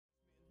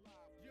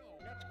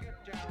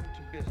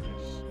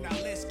business. Now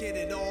let's get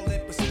it all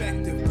in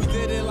perspective. We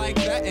did it like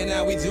that, and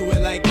now we do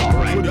it like that.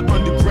 All right. For the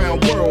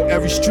underground world,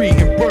 every street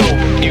and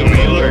borough. You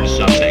may learn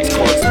something.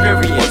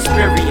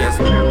 Experience.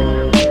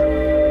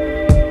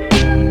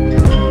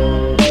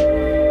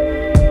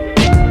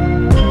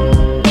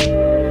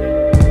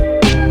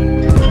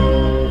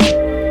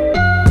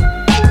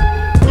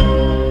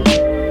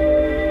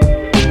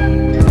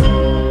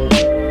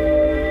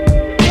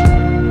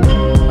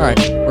 All right,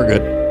 we're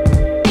good.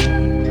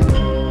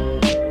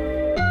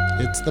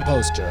 It's the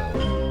post, Joe.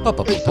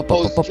 It's the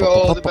post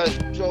Joe, the best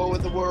Joe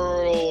in the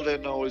world,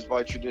 and always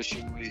by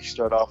tradition, we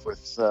start off with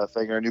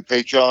thanking our new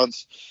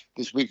patrons.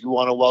 This week, we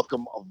want to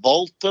welcome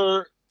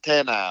Walter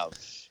Tenav.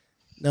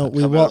 No,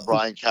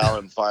 Brian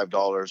Callen,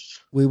 $5.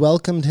 we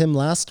welcomed him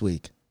last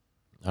week.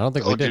 I don't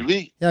think Oh, we did did.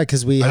 we? Yeah,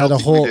 because we I had don't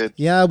a think we whole. did.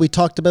 Yeah, we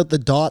talked about the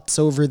dots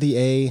over the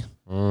A.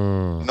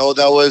 No,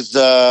 that was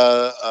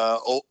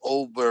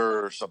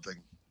Ober or something.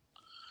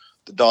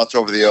 The dots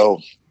over the O.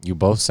 You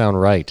both sound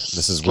right.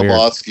 This is weird.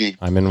 Slavotsky.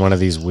 I'm in one of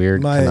these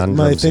weird My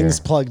conundrums thing's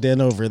here. plugged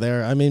in over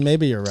there. I mean,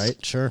 maybe you're right.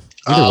 Sure.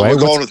 Either way, we're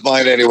what's- going with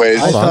mine anyways.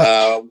 Hold on.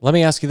 Uh, Let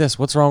me ask you this.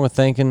 What's wrong with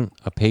thanking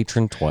a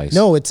patron twice?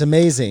 No, it's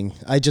amazing.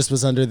 I just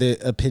was under the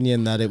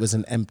opinion that it was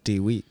an empty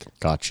week.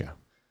 Gotcha.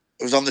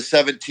 it was on the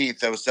 17th.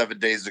 That was 7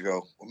 days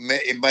ago.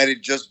 It might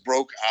have just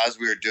broke as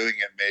we were doing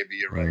it. Maybe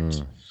you're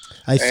right.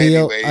 I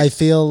feel Anyways.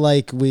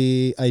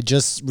 like I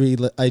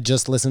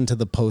just listened to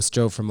the post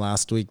Joe from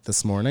last week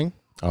this morning,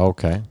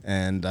 Okay.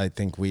 and I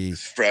think we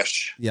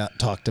Fresh.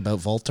 talked about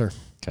Volter.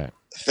 Okay.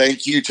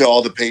 Thank you to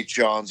all the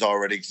Patreons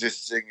already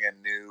existing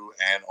and new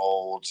and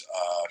old.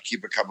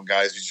 Keep it coming,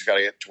 guys. We just got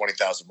to get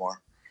 20,000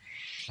 more.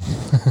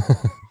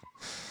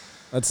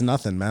 That's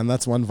nothing, man.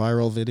 That's one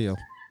viral video.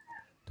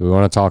 Do we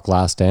want to talk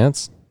Last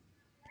Dance?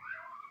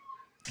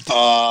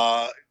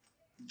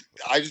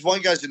 I just want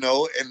you guys to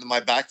know, in my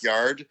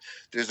backyard,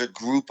 there's a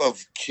group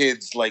of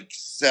kids, like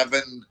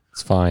 7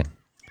 It's fine.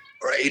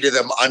 or 8 of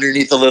them,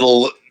 underneath a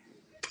little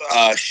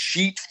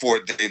sheet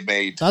fort that they've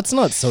made. That's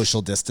not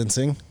social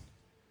distancing.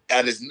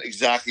 That is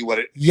exactly what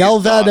it Yell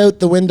is that not. out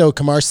the window,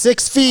 Kamar.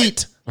 6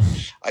 feet.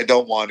 I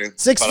don't want to.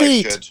 6 but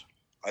feet. I should.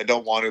 I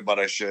don't want to, but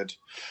I should.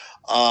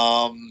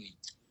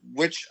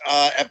 Which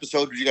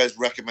episode would you guys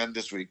recommend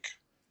this week?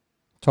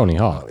 Tony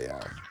Hawk. Yeah.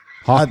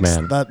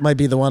 Hawkman. That might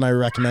be the one I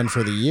recommend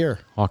for the year.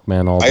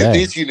 Hawkman all I think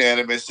day. it's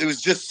unanimous. It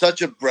was just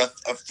such a breath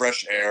of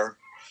fresh air.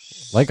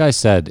 Like I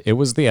said, it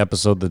was the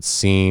episode that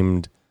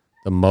seemed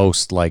the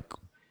most like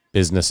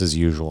business as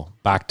usual,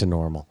 back to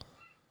normal.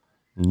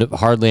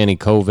 Hardly any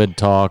COVID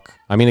talk.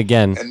 I mean,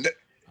 again, And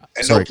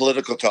Sorry. no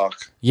political talk.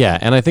 yeah,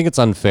 and I think it's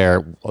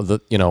unfair.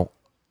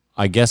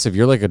 I guess if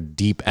you're like a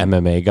deep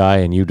MMA guy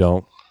and you've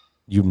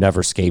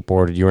never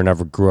skateboarded, you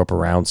never grew up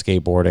around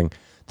skateboarding,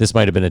 this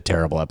might have been a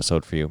terrible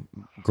episode for you,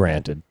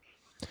 granted.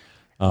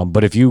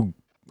 But if you,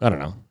 I don't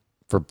know,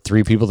 for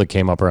 3 people that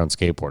came up around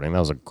skateboarding, that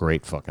was a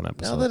great fucking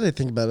episode. Now that I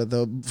think about it,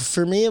 though,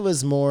 for me, it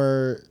was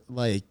more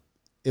like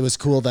it was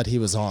cool that he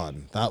was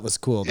on. That was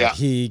cool Yeah. that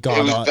he It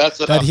got was- on. that's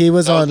That enough. he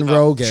was That was on enough.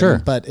 Rogan. Sure.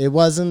 But it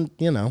wasn't,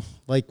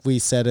 like we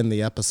said in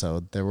the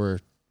episode, there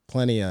were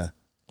plenty of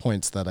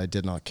points that I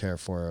did not care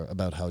for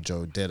about how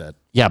Joe did it.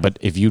 Yeah, but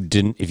if you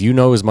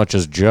know as much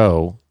as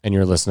Joe and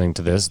you're listening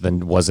to this,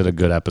 then was it a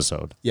good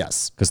episode?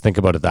 Yes. Because think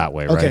about it that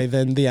way, right? Okay,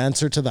 then the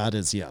answer to that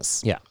is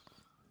yes. Yeah.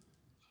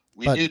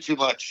 We But- knew too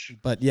much.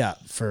 But yeah,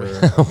 for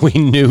We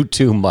knew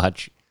too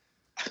much.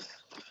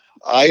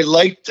 I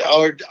liked,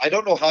 or I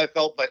don't know how I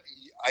felt, but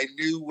I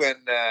knew when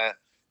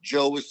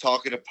Joe was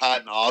talking to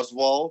Patton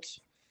Oswalt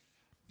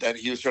that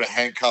he was sort of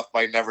handcuffed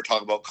by never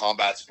talking about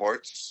combat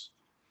sports.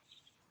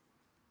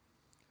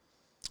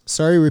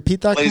 sorry,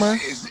 repeat that, Kamar.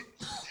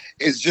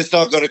 Is just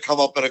not going to come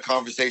up in a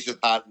conversation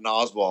with Patton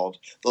Oswalt.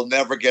 They'll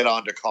never get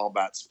onto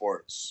combat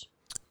sports.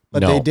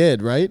 But No. they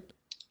did, right?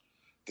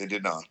 They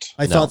did not.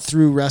 I No. thought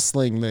through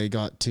wrestling they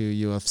got to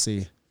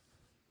UFC.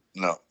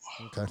 No.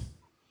 Okay.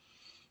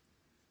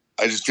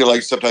 I just feel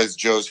like sometimes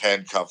Joe's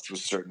handcuffed with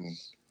certain.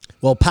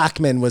 Well,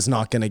 Pac-Man was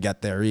not going to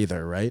get there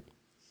either, right?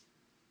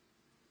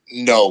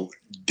 No,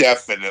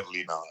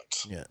 definitely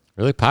not. Yeah.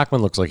 Really,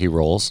 Pac-Man looks like he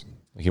rolls.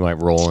 He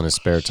might roll in his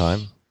spare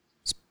time.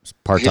 He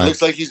Part-time.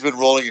 looks like he's been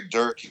rolling in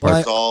dirt. He Well,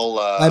 looks all.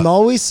 I'm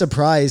always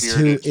surprised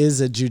who bearded.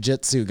 is a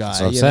jujitsu guy.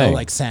 That's what I'm saying.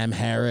 Like Sam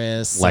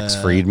Harris, Lex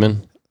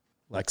Friedman,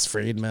 Lex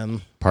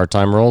Friedman.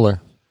 part-time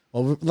roller.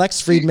 Well, Lex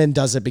Friedman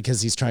does it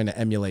because he's trying to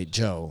emulate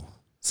Joe.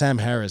 Sam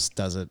Harris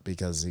does it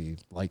because he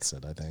likes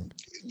it, I think.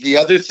 The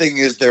other thing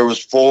is there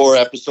was 4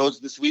 episodes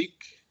this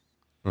week,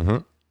 Mm-hmm.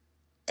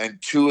 and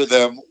 2 of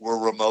them were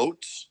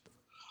remote.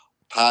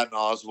 Patton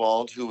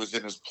Oswalt, who was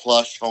in his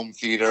plush home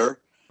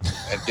theater,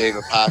 and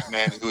David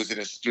Pac-Man, who was in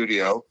his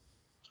studio.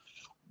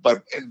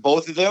 But in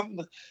both of them,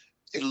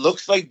 it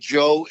looks like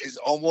Joe is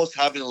almost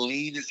having to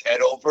lean his head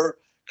over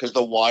because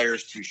the wire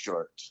is too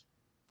short.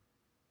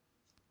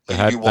 The,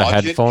 Like, if you the watch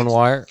it, headphone it's-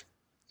 wire.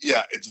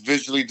 Yeah, it's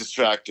visually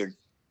distracting.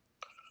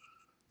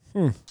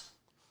 I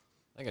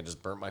think I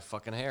just burnt my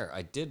fucking hair.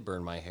 I did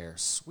burn my hair.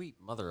 Sweet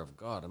mother of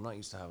God. I'm not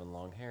used to having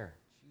long hair.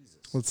 Jesus.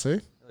 Let's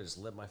see. I I just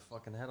lit my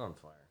fucking head on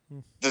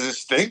fire. Does it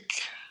stink?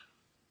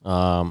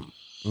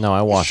 No,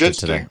 I washed should it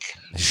today. stink.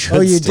 It should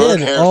Oh, you stink. Burnt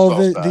did. hair All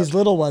smells bad. these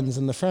little ones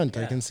in the front.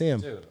 I can see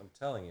them. Dude, I'm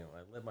telling you,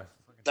 I lit my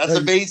fucking. That's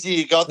amazing.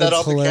 You got that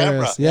That's on the camera.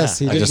 hilarious. Yes,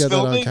 he I did just get that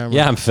on filming? camera.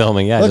 Yeah, I'm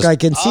filming. Yeah, Look, I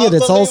can see it.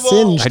 It's all Unbelievable.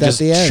 singed I at just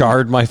the end.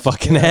 charred my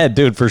fucking head,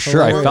 dude, for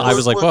sure. I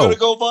was like, we're whoa, gonna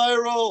go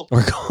viral.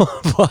 we're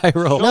going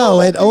viral.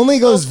 No, it only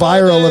goes so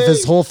viral if funny.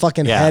 his whole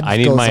fucking Yeah, head I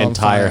need goes my on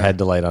entire fire. head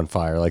to light on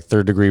fire, like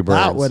 3rd-degree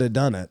burns. That would have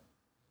done it.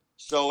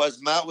 So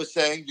as Matt was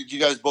saying, did you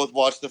guys both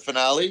watch the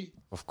finale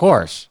Of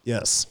course.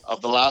 Yes.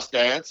 of The Last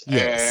Dance?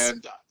 Yes.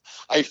 And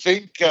I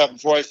think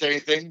before I say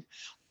anything,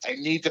 I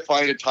need to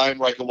find a time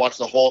where I can watch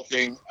the whole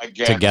thing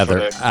again Together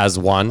sort of as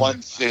one.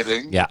 one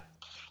sitting. Yeah.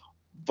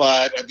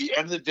 But at the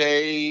end of the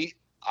day,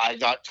 I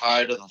got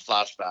tired of the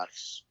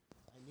flashbacks.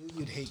 I knew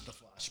you'd hate the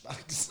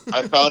flashbacks.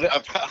 I found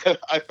it.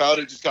 I found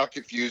it just got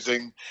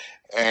confusing,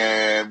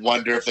 and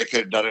wonder if they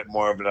could have done it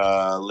more of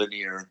a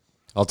linear.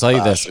 I'll tell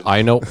you this.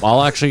 I know.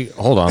 I'll actually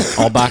hold on.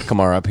 I'll back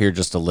Kamar up here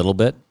just a little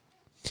bit.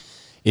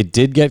 It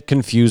did get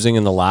confusing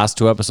in the last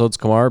 2 episodes,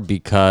 Kamar,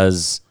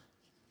 because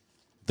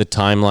the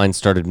timeline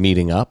started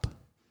meeting up.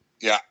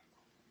 Yeah.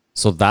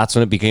 So that's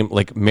when it became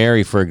like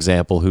Mary, for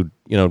example, who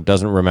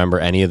doesn't remember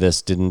any of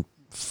this. Didn't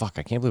fuck.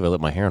 I can't believe I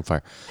lit my hair on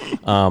fire.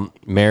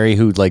 Mary,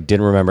 who like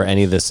didn't remember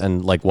any of this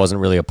and like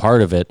wasn't really a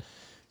part of it.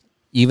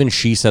 Even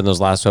she said in those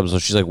last 2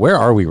 episodes, she's like, "Where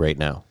are we right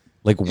now?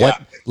 Like what?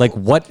 Yeah. Like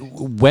what?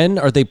 When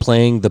are they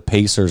playing the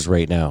Pacers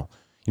right now?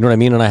 You know what I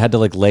mean?" And I had to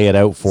like lay it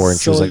out for her, and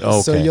she was like, "Oh,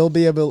 okay." So you'll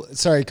be able.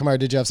 Sorry, Kamar.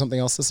 Did you have something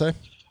else to say?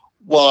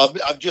 Well,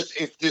 I'm just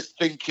if this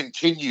thing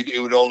continued, it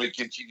would only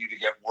continue to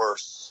get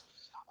worse.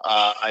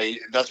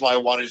 That's why I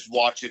want to just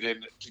watch it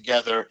in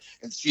together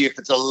and see if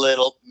it's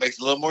makes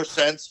a little more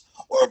sense,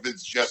 or if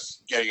it's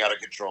just getting out of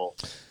control.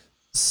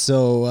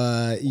 So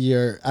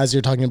as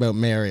you're talking about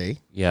Mary,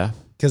 Yeah.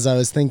 because I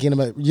was thinking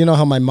about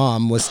how my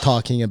mom was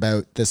talking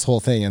about this whole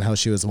thing and how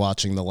she was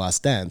watching The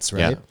Last Dance,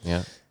 right?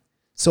 Yeah.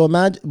 So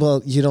imagine.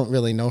 Well, you don't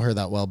really know her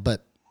that well,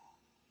 but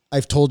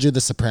I've told you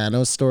the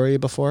Sopranos story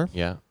before,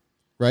 Yeah.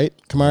 right?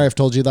 Kamar, I've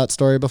told you that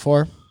story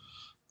before.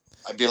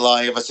 I'd be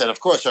lying if I said, of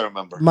course I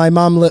remember. My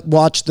mom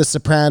watched The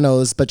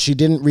Sopranos, but she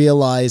didn't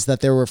realize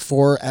that there were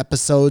 4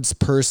 episodes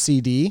per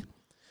CD.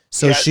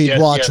 So Yes, she'd yes,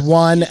 watch yes.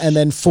 1 and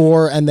then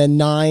 4 and then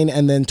 9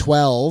 and then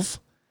 12.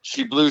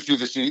 She blew through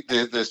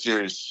the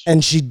series.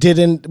 And she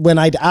didn't, when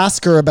I'd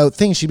ask her about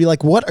things, she'd be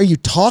like, "What are you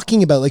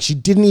talking about?" Like she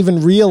didn't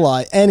even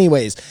realize.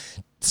 Anyways,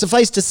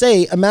 suffice to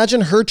say, imagine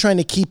her trying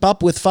to keep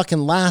up with fucking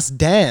Last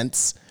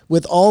Dance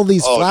with all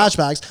these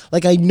flashbacks.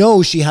 Like I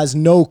know she has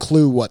no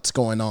clue what's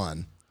going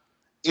on.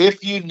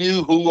 If you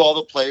knew who all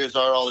the players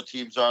are, all the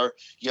teams are,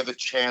 you have a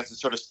chance of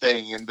sort of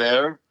staying in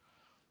there.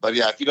 But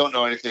yeah, if you don't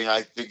know anything,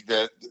 I think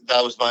that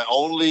was my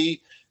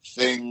only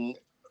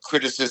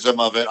criticism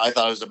of it. I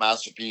thought it was a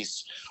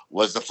masterpiece.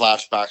 Was the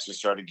flashbacks that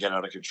started getting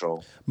out of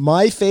control.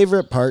 My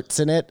favorite parts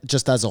in it,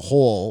 just as a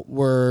whole,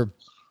 were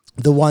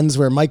the ones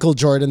where Michael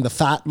Jordan, the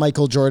fat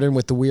Michael Jordan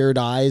with the weird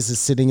eyes, is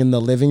sitting in the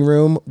living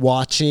room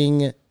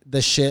watching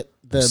the shit.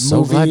 The So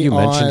movie glad you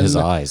mentioned his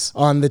eyes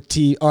on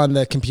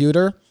the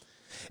computer.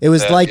 It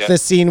was like the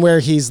scene where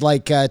he's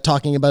like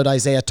talking about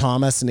Isaiah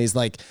Thomas, and he's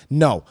like,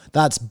 "No,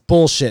 that's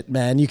bullshit,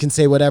 man. You can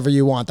say whatever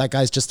you want. That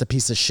guy's just a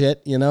piece of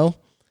shit, you know."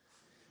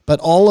 But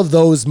all of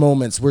those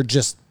moments were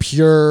just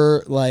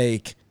pure,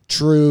 like,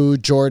 true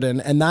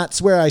Jordan. And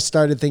that's where I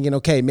started thinking,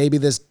 okay, maybe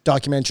this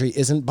documentary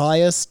isn't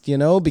biased,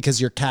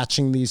 because you're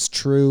catching these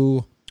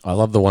true. I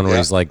love the one where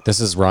he's like, "This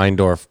is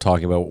Reindorf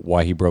talking about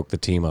why he broke the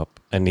team up,"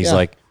 and he's Yeah.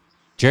 like,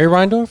 "Jerry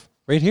Reindorf,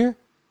 right here?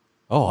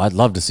 Oh, I'd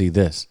love to see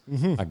this.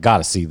 I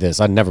gotta see this.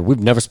 We've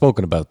never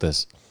spoken about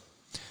this."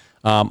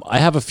 I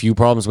have a few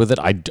problems with it.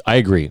 I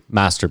agree.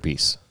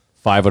 Masterpiece.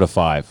 5 out of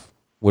 5.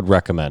 Would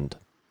recommend.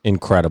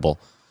 Incredible.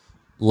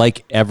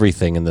 Like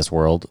everything in this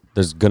world,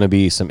 there's going to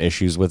be some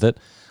issues with it.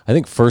 I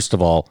think, first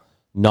of all,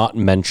 not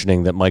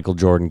mentioning that Michael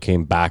Jordan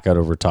came back out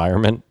of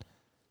retirement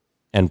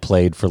and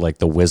played for like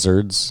the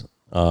Wizards.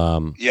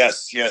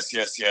 Yes.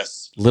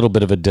 Little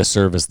bit of a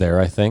disservice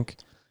there, I think.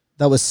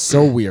 That was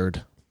so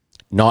weird.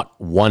 Not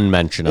one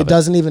mention of It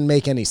doesn't even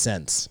make any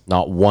sense.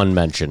 Not one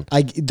mention.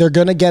 They're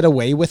going to get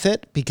away with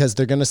it because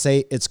they're going to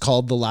say it's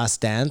called The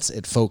Last Dance.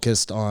 It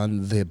focused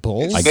on the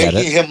Bulls. I get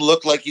Making it. him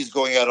look like he's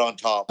going out on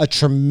top. A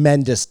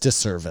tremendous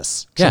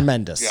disservice. Yeah.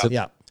 Tremendous. Yeah.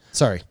 Yeah.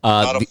 Sorry.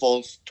 Not a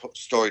full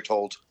story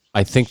told.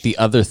 I think the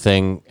other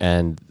thing,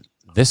 and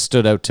this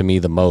stood out to me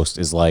the most,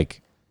 is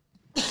like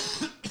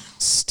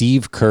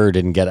Steve Kerr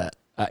didn't get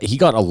he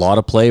got a lot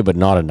of play, but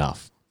not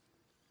enough.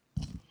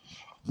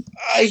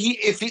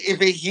 If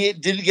he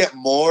didn't get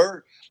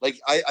more, like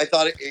I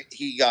thought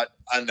he got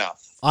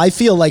enough. I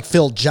feel like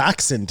Phil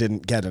Jackson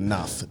didn't get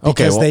enough because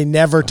Okay, well- they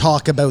never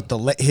talk about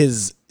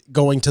his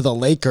going to the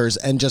Lakers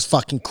and just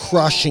fucking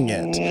crushing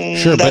it.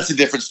 Sure, That's a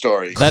different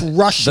story.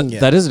 Crushing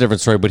it. That is a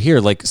different story. But here,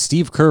 like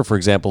Steve Kerr, for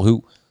example,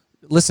 who,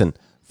 listen,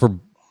 for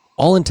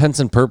all intents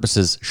and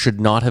purposes,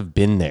 should not have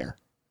been there.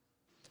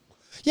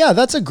 Yeah,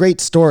 that's a great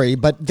story,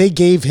 but they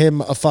gave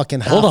him a fucking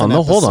half Hold on. an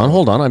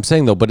episode. I'm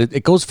saying though, but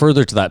it goes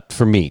further to that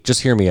for me.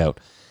 Just hear me out.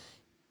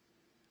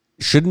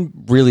 shouldn't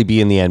really be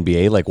in the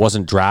NBA, like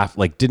wasn't draft,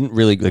 like didn't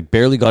really, like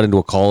barely got into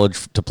a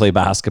college to play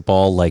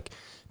basketball, like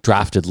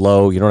drafted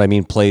low, you know what I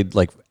mean? Played,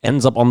 like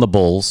ends up on the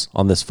Bulls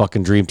on this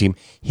fucking dream team,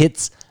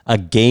 hits a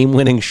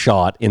game-winning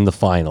shot in the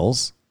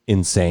finals.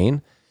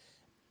 Insane.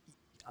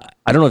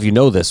 I don't know if you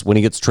know this, when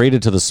he gets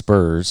traded to the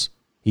Spurs,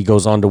 he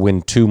goes on to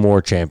win 2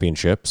 more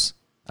championships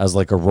as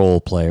like a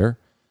role player,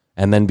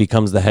 and then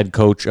becomes the head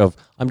coach of,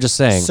 I'm just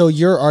saying. So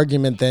your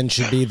argument then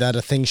should be that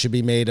a thing should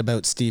be made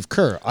about Steve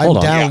Kerr. I'm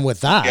down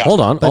with that. Yeah.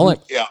 Hold on.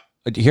 Yeah.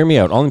 Hear me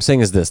out. All I'm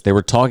saying is this. They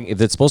were talking, if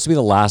it's supposed to be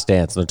the last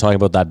dance, and they're talking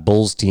about that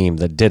Bulls team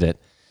that did it.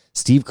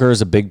 Steve Kerr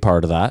is a big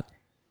part of that.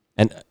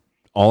 And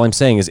all I'm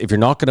saying is, if you're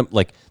not going to,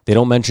 like, they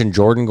don't mention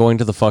Jordan going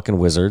to the fucking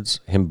Wizards,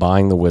 him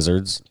buying the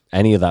Wizards,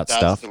 any of that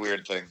stuff. That's the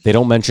weird thing. They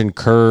don't mention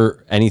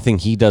Kerr, anything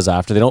he does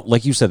after. They don't,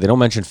 like you said, they don't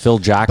mention Phil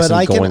Jackson But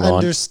I going can on.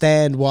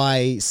 understand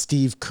why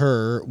Steve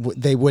Kerr,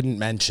 they wouldn't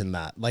mention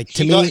that. Like,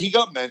 to He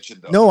got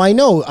mentioned, though. No, I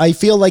know. I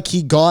feel like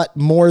he got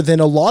more than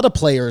a lot of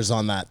players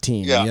on that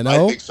team. Yeah, you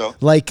know? I think so.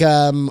 Like,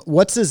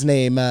 what's his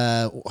name?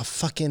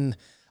 I can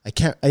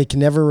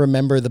never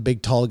remember the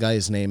big tall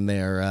guy's name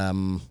there.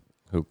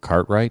 Who,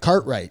 Cartwright?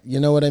 Cartwright. You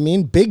know what I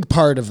mean? Big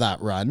part of that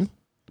run.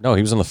 No,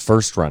 he was on the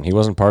first run. He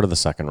wasn't part of the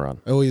second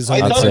run. Oh, he's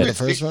I on thought he the was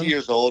first 60 run.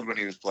 years old when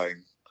he was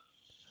playing.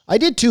 I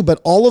did too,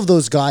 but all of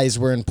those guys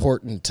were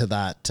important to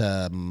that.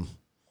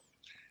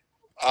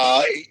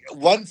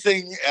 One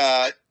thing,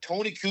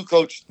 Tony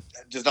Kukoc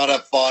does not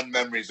have fond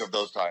memories of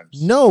those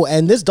times. No,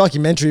 and this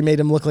documentary made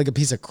him look like a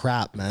piece of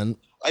crap, man.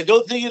 I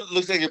don't think it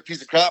looks like a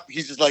piece of crap.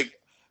 He's just like,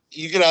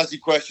 you can ask me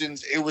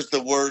questions. It was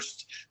the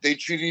worst. They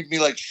treated me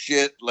like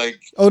shit.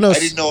 Like, Oh, no. I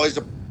didn't know I was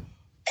a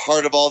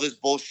part of all this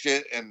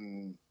bullshit.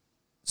 And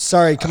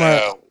Sorry, come on.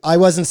 Oh. I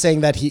wasn't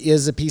saying that he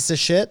is a piece of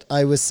shit.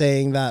 I was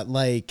saying that,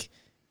 like,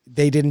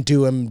 they didn't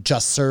do him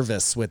just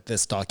service with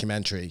this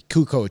documentary.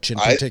 Kukoc in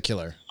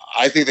particular.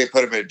 I think they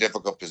put him in a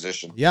difficult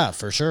position. Yeah,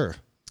 for sure.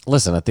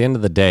 Listen, at the end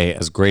of the day,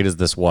 as great as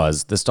this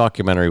was, this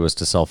documentary was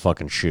to sell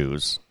fucking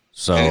shoes.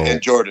 So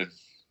And Jordan.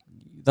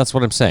 that's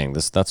what I'm saying.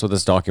 That's what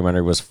this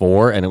documentary was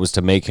for, and it was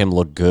to make him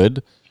look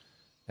good.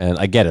 And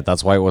I get it.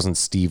 That's why it wasn't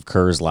Steve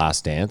Kerr's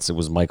last dance. It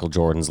was Michael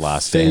Jordan's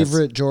last dance.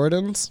 Favorite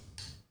Jordans?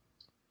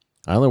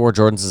 I only wore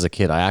Jordans as a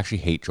kid. I actually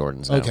hate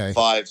Jordans now. Okay.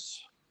 5s.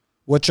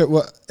 What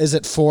is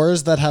it?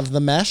 4s that have the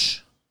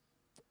mesh?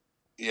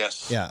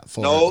 Yes. Yeah,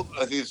 4. No,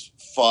 I think it's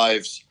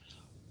 5s.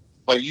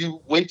 But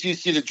you wait till you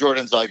see the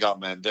Jordans I got,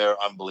 man.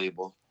 They're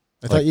unbelievable.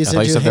 I thought you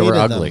said you they were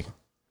hated ugly. them.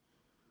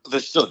 They're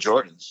still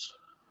Jordans.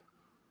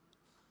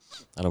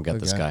 I don't get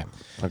this Okay. guy.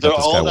 I don't They're get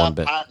this guy all one that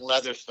bit. patent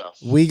leather stuff.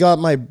 We got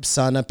my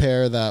son a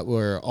pair that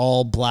were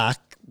all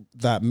black.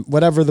 That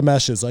whatever the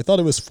mesh is. I thought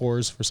it was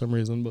 4s for some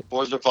reason, but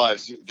 4s or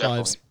 5s,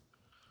 definitely. 5s.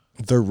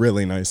 They're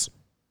really nice.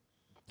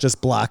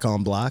 Just black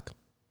on black.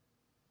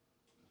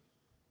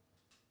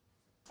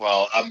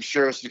 Well, I'm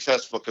sure it's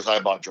successful because I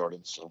bought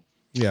Jordans. So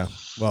Yeah.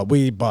 Well,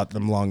 we bought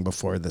them long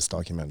before this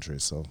documentary,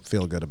 so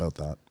feel good about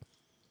that.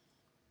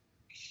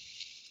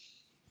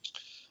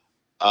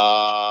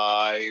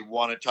 I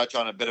want to touch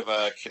on a bit of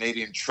a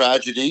Canadian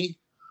tragedy.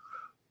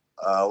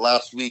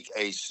 Last week,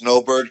 a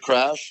snowbird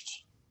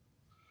crashed,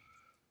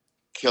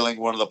 killing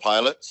one of the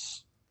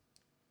pilots.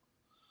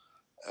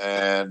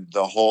 And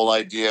the whole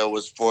idea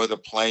was for the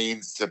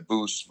planes to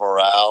boost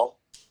morale.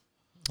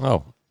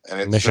 Oh, And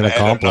it's mission gonna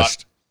end up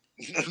accomplished.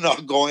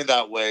 not going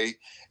that way.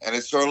 And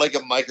it's sort of like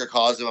a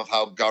microcosm of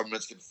how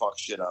governments can fuck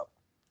shit up.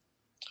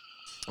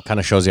 Kind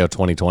of shows you how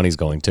 2020 is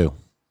going too.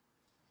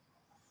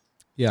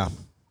 Yeah.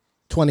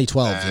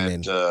 2012, you mean.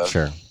 And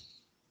Sure.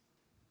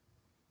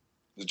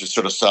 it just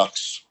sort of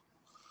sucks.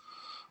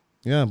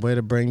 Yeah, way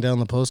to bring down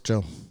the post,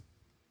 Joe.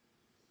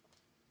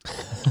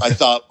 I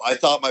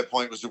thought my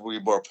point was to be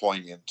more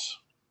poignant.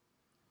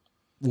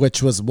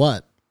 Which was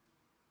what?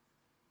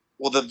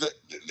 Well,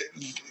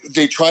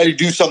 they try to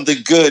do something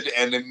good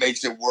and it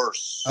makes it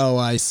worse. Oh,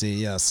 I see.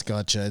 Yes,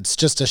 gotcha. It's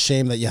just a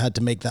shame that you had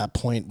to make that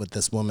point with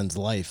this woman's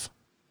life.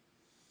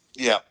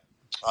 Yeah.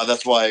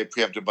 That's why I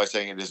preempted by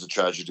saying it is a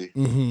tragedy.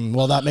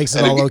 Well, that makes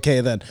it all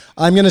okay then.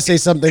 I'm going to say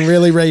something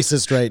really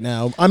racist right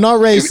now. I'm not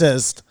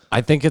racist.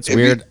 I think it's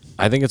weird.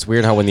 I think it's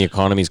weird how when the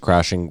economy's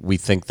crashing, we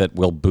think that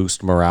we'll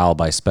boost morale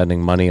by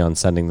spending money on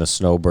sending the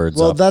snowbirds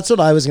Well, up. that's what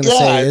I was going to Yeah,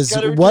 say it's is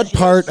kinda what ridiculous.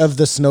 part of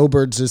the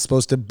snowbirds is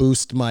supposed to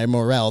boost my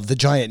morale? The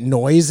giant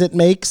noise it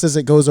makes as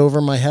it goes over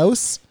my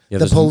house? Yeah, the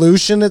there's-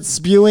 pollution it's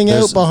spewing out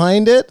there's-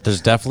 behind it?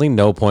 There's definitely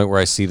no point where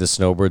I see the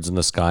snowbirds in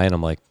the sky and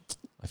I'm like,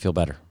 I feel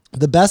better.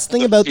 The best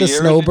thing about the fear it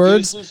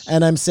snowbirds, induces?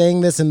 and I'm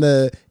saying this in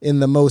the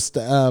most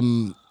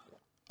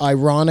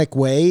ironic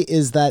way,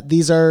 is that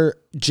these are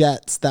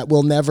jets that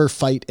will never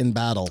fight in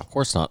battle. Of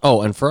course not.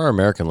 Oh, and for our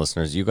American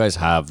listeners, you guys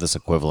have this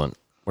equivalent.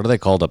 What are they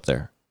called up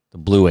there? The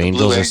Blue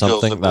Angels or Angels,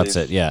 something? I That's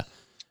believe. it, yeah.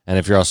 And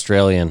if you're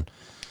Australian,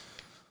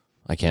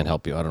 I can't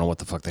help you. I don't know what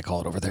the fuck they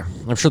call it over there.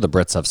 I'm sure the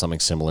Brits have something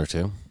similar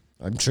too.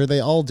 I'm sure they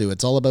all do.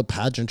 It's all about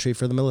pageantry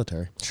for the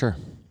military. Sure.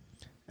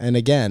 And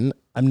again,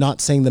 I'm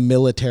not saying the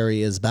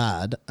military is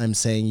bad. I'm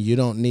saying you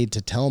don't need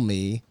to tell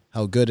me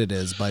how good it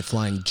is by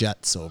flying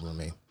jets over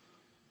me.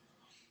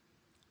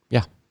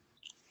 Yeah.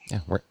 Yeah,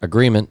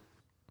 agreement.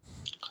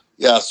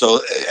 Yeah, so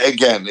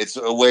again, it's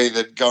a way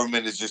that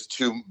government is just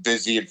too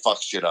busy and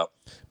fucks shit up.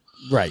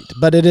 Right.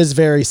 But it is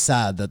very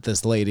sad that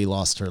this lady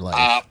lost her life.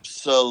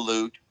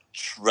 Absolute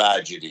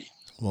tragedy.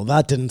 Well,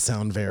 that didn't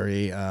sound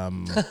very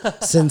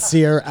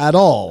sincere at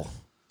all.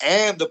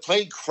 And the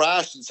plane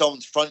crashed in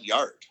someone's front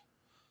yard.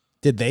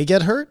 Did they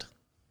get hurt?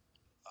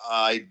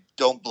 I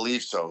don't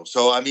believe so.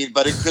 So, I mean,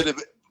 but it could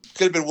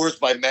have been worse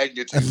by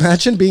magnitude.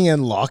 Imagine being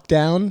in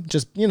lockdown,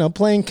 just,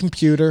 playing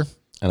computer.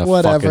 And a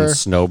whatever. fucking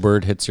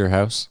snowbird hits your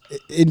house.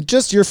 In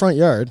just your front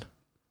yard.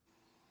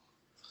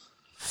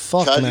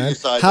 Fuck, How do you man.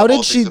 decide How that did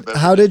all she things have been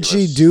how did she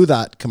ridiculous? do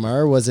that,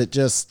 Kamar? Was it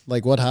just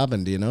like what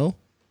happened, do you know?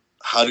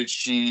 How did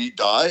she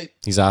die?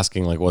 He's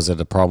asking, like, was it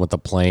a problem with the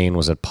plane?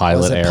 Was it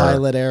pilot Was it error?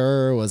 pilot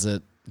error? Was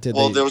it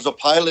Well, there was a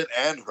pilot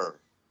and her.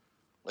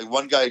 Like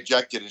one guy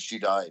ejected and she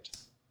died.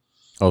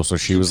 Oh, so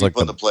she was like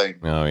People on the plane.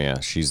 Oh yeah,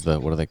 she's the.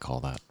 What do they call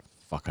that?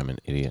 Fuck, I'm an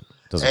idiot.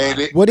 Doesn't And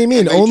matter. What do you mean?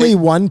 and they Only take-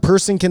 one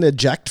person can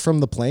eject from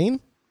the plane?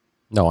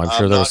 No, I'm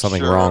sure there was not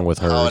something sure wrong with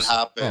How it hers.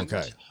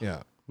 happened.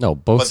 Yeah. No,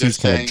 both But they're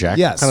seats can saying- eject.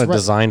 Yes. What kind of right.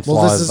 design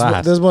flaw well, is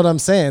that? This is what I'm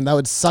saying. That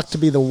would suck to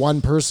be the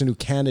one person who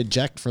can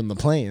eject from the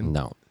plane.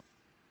 No,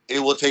 It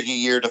will take a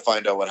year to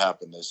find out what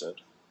happened, they said.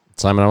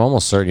 Simon, I'm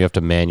almost certain you have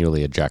to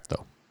manually eject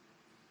though.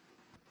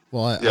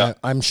 Well, Yeah.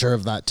 I'm sure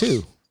of that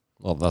too.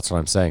 Well, that's what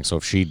I'm saying. So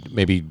if she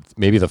maybe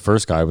the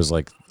first guy was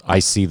like, I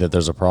see that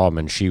there's a problem,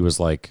 and she was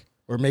like,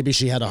 Or maybe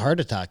she had a heart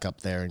attack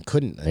up there and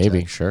couldn't eject.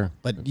 maybe, sure.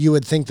 But you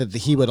would think that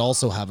he would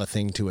also have a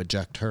thing to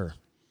eject her.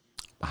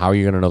 How are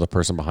you going to know the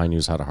person behind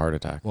you's had a heart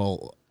attack?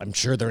 Well, I'm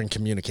sure they're in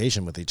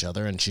communication with each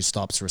other and she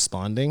stops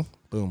responding.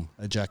 Boom,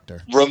 eject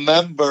her.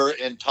 Remember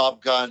in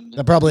Top Gun.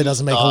 That probably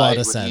doesn't make a lot died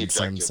of when he sense,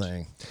 I'm ejected.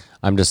 saying.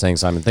 I'm just saying,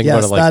 Simon. Think Yes,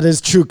 about it like that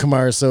is true,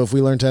 Kamar. So if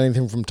we learned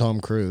anything from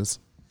Tom Cruise.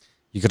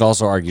 you could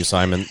also argue,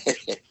 Simon.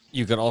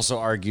 You could also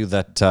argue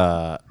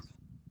that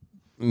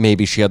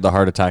maybe she had the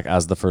heart attack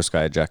as the first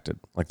guy ejected.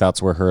 Like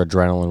that's where her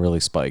adrenaline really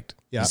spiked.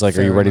 Yeah, He's like,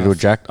 "Are you fair ready to enough.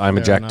 eject? I'm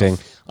Fair ejecting.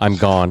 enough. I'm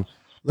gone."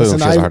 Boom, Listen,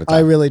 she has a heart attack. I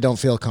really don't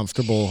feel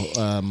comfortable.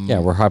 Yeah,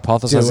 we're doing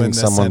hypothesizing this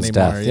someone's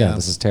anymore, death. yeah. Yeah,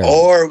 this is terrible.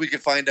 Or we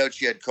could find out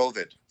she had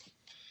COVID.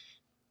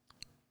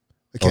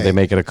 Or they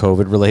make it a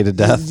COVID-related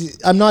death.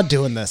 I'm not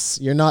doing this.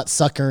 You're not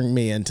suckering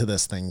me into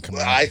this thing,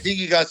 Kamar. I think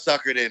you got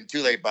suckered in.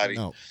 Too late, buddy.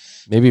 No.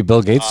 Maybe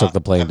Bill Gates took the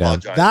I plane down.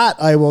 apologize. That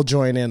I will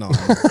join in on.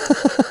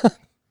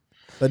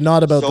 But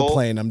not about the So-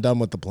 plane. I'm done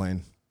with the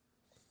plane.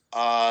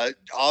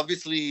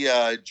 Obviously,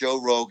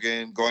 Joe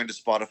Rogan going to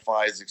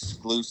Spotify is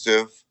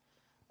exclusive.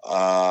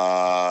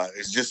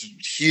 It's just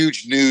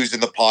huge news in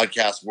the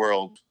podcast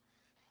world,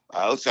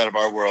 outside of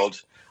our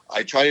world.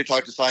 I tried to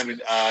talk to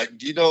Simon.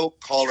 Do you know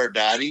Call Her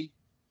Daddy,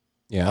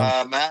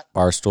 Yeah, Matt?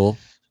 Barstool.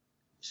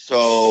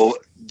 So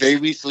they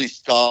recently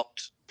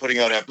stopped putting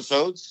out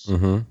episodes,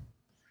 Mm-hmm.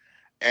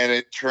 and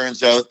it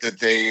turns out that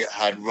they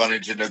had run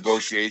into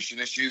negotiation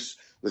issues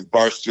with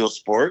Barstool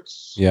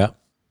Sports. Yeah.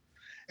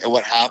 And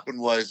what happened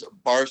was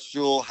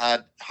Barstool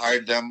had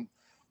hired them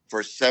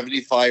for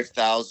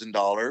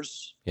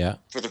 $75,000 Yeah.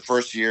 for the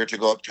first year to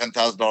go up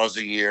 $10,000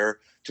 a year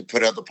to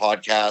put out the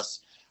podcast,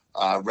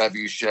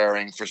 revenue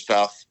sharing for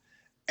stuff.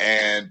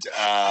 And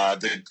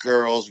the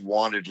girls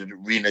wanted to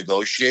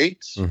renegotiate.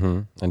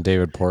 Mm-hmm. And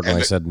David Portnoy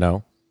And said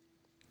no.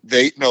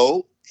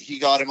 He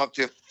got him up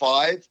to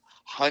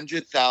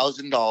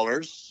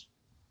 $500,000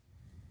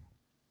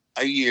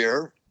 a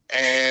year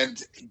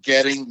and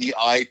getting the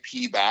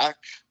IP back,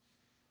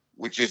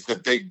 which is the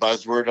big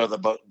buzzword of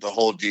the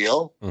whole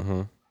deal,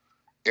 Mm-hmm.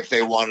 if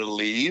they wanted to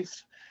leave.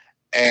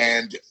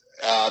 And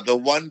the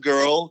one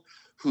girl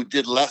who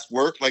did less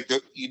work, like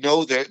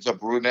there's a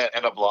brunette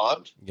and a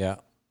blonde. Yeah.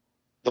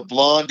 The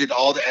blonde did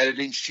all the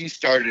editing. She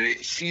started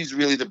it. She's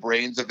really the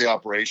brains of the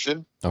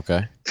operation.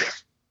 Okay.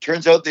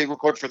 Turns out they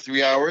record for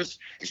 3 hours,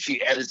 and she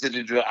edits it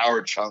into an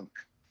hour chunk.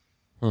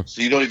 Hmm.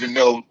 So you don't even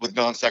know with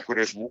non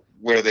sequiturs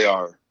where they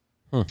are.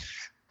 Hmm.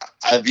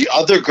 The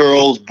other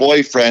girl's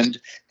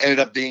boyfriend ended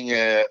up being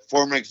a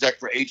former exec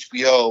for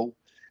HBO,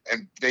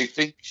 and they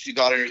think she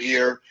got in her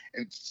ear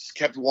and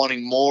kept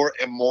wanting more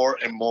and more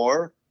and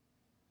more,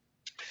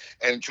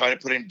 and trying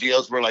to put in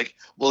deals where like,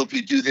 well, if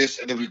we do this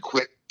and then we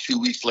quit 2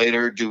 weeks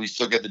later, do we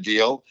still get the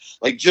deal?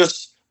 Like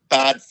just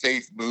bad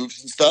faith moves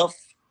and stuff.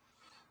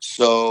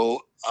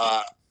 So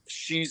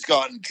she's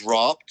gotten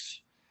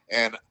dropped,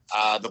 and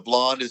the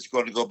blonde is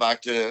going to go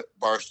back to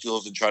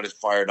Barstools and try to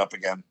fire it up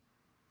again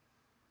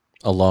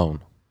Alone.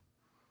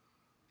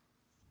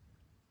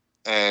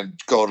 and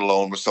go it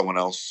alone with someone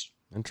else.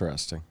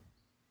 Interesting.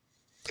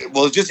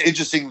 Well, it's just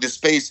interesting the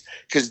space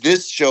because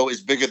this show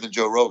is bigger than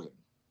Joe Rogan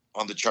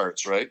on the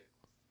charts, right?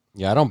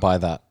 Yeah, I don't buy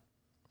that.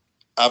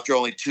 After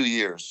only 2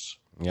 years,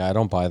 Yeah, I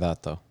don't buy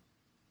that though.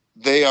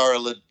 they are a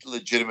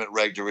legitimate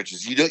rag to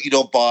riches. You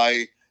don't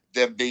buy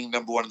them being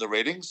number one in the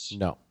ratings,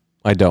 No,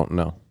 I don't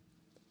know.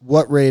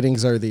 What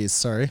ratings are these?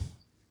 Sorry.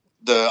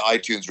 the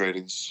iTunes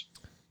ratings.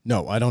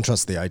 No, I don't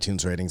trust the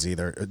iTunes ratings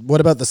either.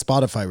 What about the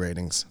Spotify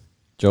ratings?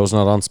 Joe's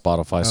not on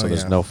Spotify, so Oh,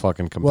 there's yeah. no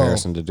fucking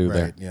comparison to do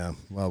there. Right, yeah.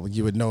 Well,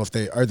 you would know if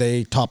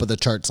they top of the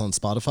charts on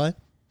Spotify.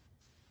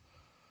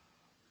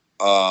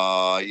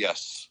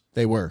 Yes.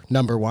 They were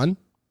number one.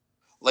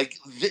 Like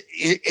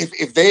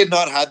if they had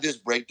not had this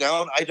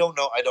breakdown, I don't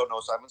know,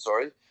 Simon,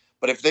 sorry,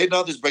 but if they had not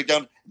had this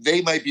breakdown,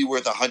 they might be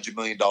worth $100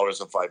 million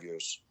in 5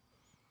 years.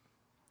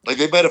 Like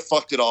they might have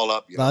fucked it all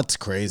up. You know? That's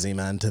crazy,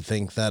 man. To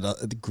think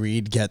that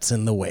greed gets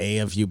in the way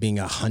of you being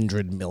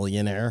 100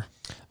 millionaire.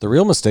 The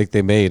real mistake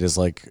they made is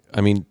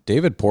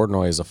David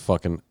Portnoy is a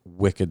fucking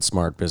wicked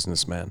smart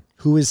businessman.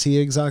 Who is he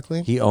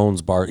exactly? He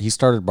owns He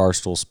started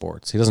Barstool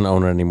Sports. He doesn't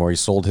own it anymore. He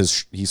sold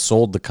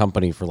the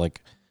company for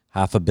like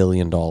 $500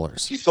 million.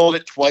 He sold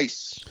it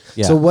twice.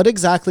 Yeah. So what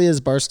exactly is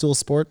Barstool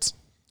Sports?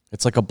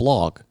 It's like a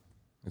blog.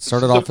 It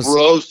started It's off a as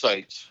bro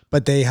site.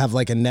 But they have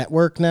like a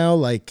network now,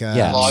 like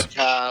Yes.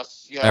 Podcasts.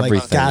 Yeah, like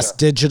Everything. Gas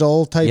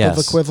Digital type Yes.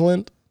 of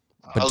equivalent.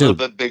 a little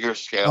bit bigger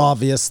scale.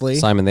 Obviously.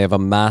 Simon, they have a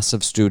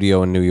massive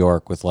studio in New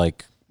York with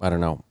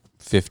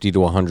 50 to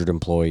 100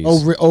 employees.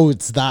 Oh,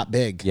 it's that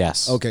big.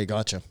 Yes. Okay,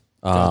 gotcha.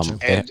 Gotcha.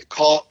 And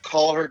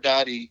Call Her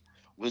Daddy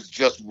was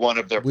just one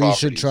of their We properties.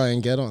 should try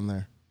and get on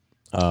there.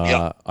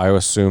 Yeah. I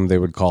assume they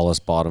would call us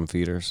bottom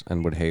feeders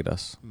and would hate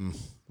us,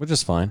 which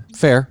is fine.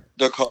 Fair.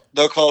 They'll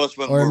call us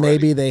when Or we're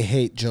maybe ready. they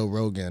hate Joe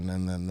Rogan,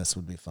 and then this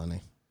would be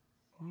funny.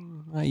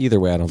 Either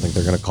way, I don't think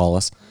they're going to call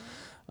us.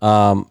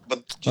 But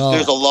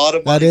there's a lot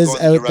of money That is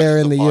going out the there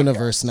rest in of the podcast.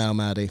 universe now,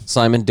 Maddie.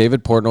 Simon,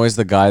 David Portnoy's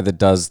the guy that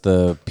does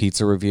the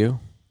pizza review.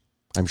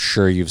 I'm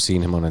sure you've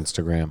seen him on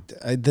Instagram.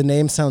 The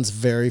name sounds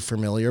very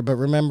familiar, but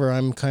remember,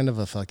 I'm kind of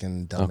a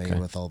fucking dummy Okay.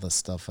 with all this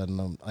stuff. I don't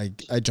know.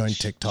 I joined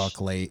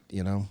TikTok late,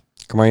 you know.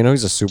 Come on,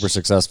 he's a super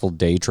successful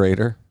day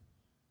trader.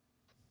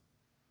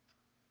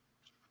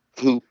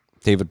 Who?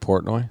 David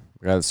Portnoy,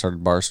 the guy that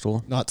started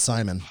Barstool. Not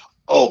Simon.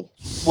 Oh,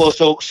 well,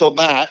 so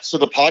Matt, so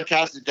the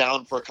podcast is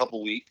down for a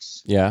couple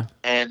weeks, Yeah,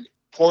 and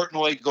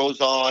Portnoy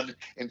goes on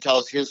and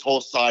tells his whole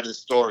side of the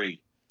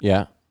story.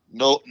 yeah,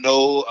 No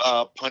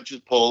punches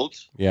pulled,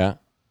 yeah.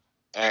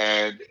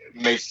 and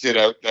makes it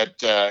out that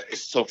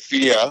it's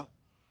Sophia,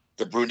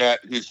 the brunette,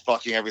 who's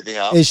fucking everything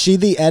up. Is she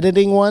the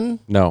editing one?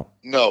 No,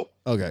 No,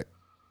 Okay.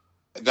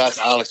 that's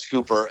Alex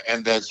Cooper.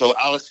 And then so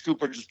Alex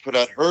Cooper just put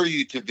out her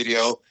YouTube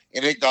video,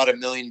 and it got 1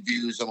 million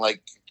views in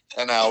like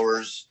 10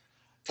 hours,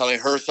 telling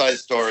her side of the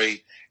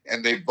story,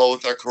 and they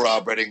both are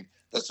corroborating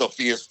that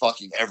Sophia's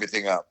fucking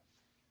everything up.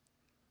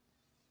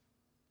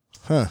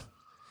 Huh.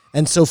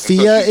 And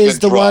Sophia she's been is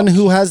the one dropped.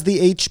 who has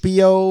the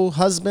HBO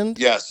husband?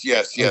 Yes.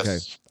 Okay.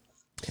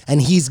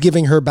 And he's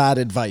giving her bad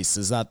advice.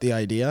 Is that the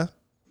idea?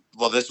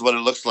 Well, this is what it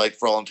looks like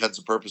for all intents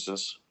and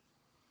purposes.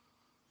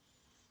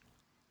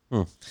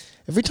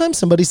 Every time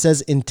somebody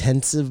says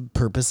intense and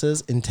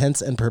purposes,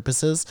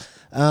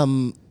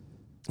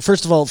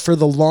 first of all, for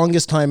the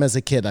longest time as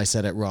a kid, I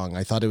said it wrong.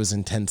 I thought it was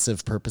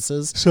intensive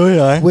purposes. So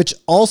yeah. Which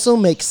also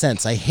makes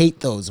sense. I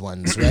hate those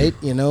ones, right?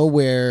 You know,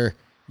 where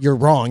you're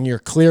wrong, you're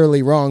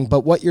clearly wrong,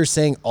 but what you're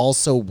saying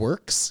also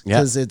works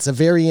because it's a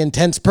very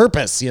intense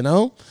purpose, you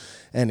know?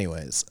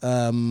 Anyways,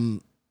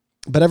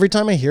 but every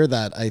time I hear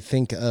that, I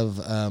think of,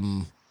 I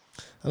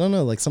don't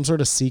know, like some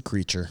sort of sea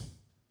creature.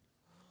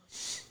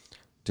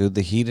 Dude,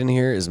 the heat in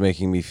here is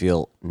making me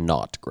feel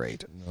not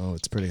great. Oh,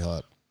 it's pretty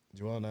hot.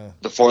 Do you want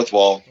The fourth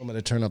wall. I'm going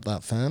to turn up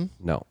that fan?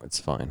 No, it's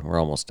fine. We're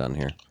almost done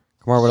here.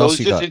 Come on, what So it else was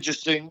you just got?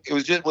 interesting. It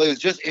was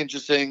just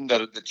interesting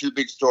that the two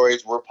big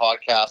stories were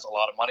podcasts, a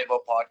lot of money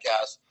about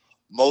podcasts.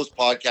 Most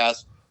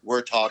podcasts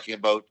were talking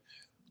about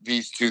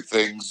these two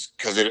things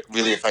because it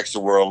really affects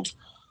the world.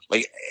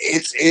 Like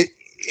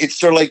it's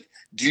sort of like,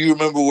 do you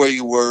remember where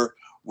you were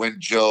when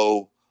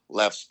Joe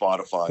left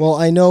Spotify? Well,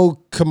 I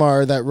know,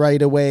 Kamar, that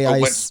right away Or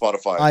went to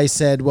Spotify. I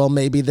said, well,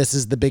 maybe this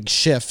is the big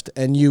shift.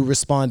 And you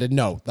responded,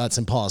 no, that's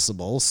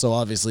impossible. So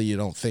obviously you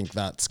don't think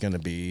that's going to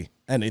be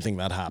anything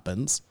that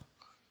happens.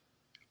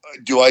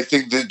 Do I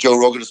think that Joe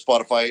Rogan to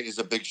Spotify is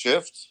a big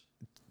shift?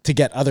 To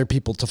get other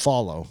people to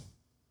follow.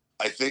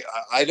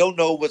 I don't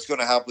know what's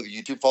going to happen with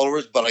YouTube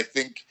followers, but I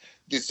think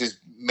this is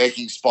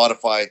making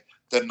Spotify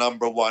the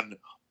number one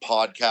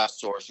podcast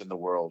source in the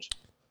world.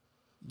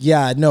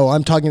 Yeah, no,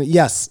 I'm talking.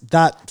 Yes,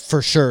 that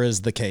for sure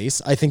is the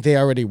case. I think they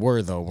already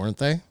were, though, weren't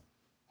they?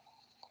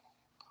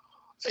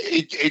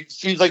 It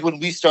seems like when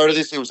we started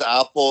this, it was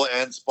Apple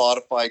and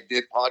Spotify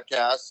did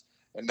podcasts,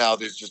 and now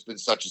there's just been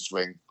such a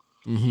swing.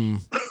 Mm-hmm.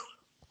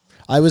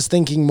 I was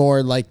thinking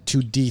more like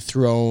to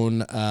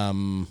dethrone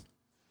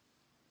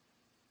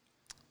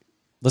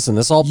Listen,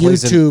 this all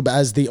plays in. YouTube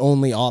as the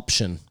only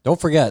option.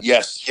 Don't forget.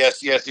 Yes.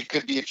 It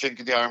could be a chink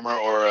in the armor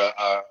or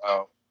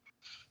a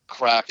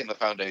crack in the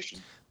foundation.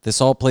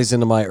 This all plays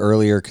into my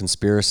earlier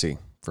conspiracy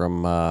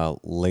from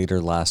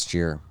later last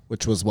year.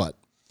 Which was what?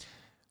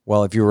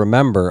 Well, if you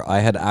remember, I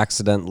had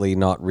accidentally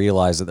not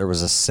realized that there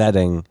was a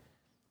setting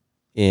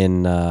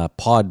in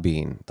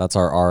Podbean. That's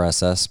our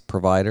RSS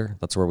provider.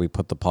 That's where we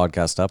put the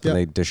podcast up and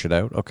they dish it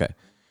out. Okay.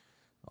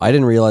 I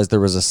didn't realize there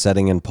was a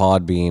setting in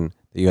Podbean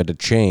that you had to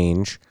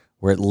change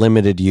where it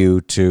limited you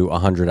to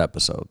 100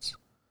 episodes.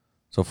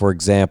 So, for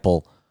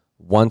example,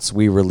 once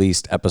we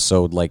released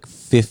episode like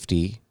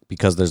 50,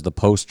 because there's the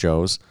post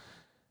Joes,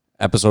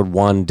 episode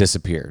 1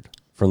 disappeared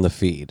from the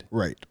feed.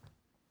 Right.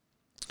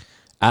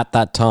 At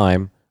that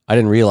time, I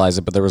didn't realize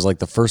it, but there was like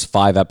the first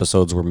 5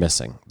 episodes were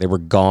missing. They were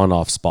gone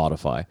off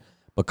Spotify.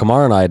 But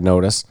Kamar and I had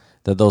noticed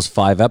that those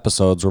 5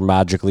 episodes were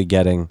magically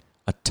getting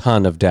a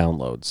ton of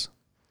downloads,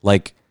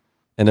 like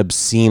an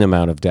obscene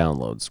amount of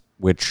downloads,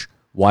 which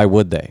why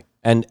would they?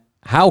 And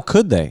how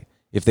could they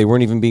if they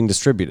weren't even being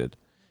distributed?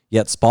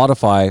 Yet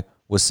Spotify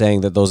was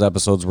saying that those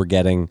episodes were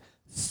getting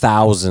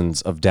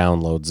thousands of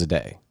downloads a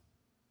day.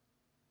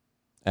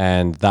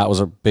 And that was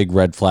a big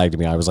red flag to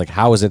me. I was like,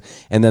 how is it?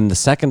 And then the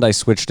second I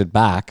switched it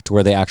back to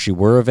where they actually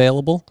were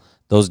available,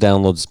 those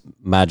downloads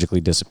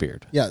magically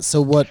disappeared. Yeah.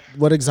 So what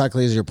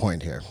exactly is your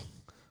point here?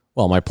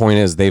 Well, my point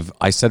is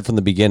I said from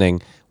the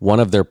beginning, one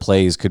of their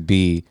plays could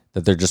be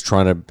that they're just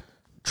trying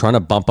to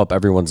bump up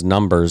everyone's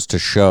numbers to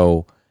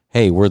show,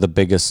 hey, we're the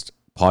biggest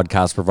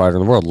podcast provider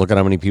in the world. Look at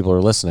how many people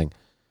are listening.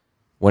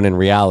 When in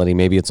reality,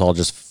 maybe it's all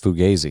just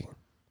fugazi.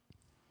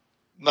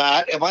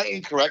 Matt, am I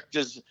incorrect?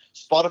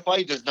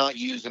 Spotify does not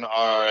use an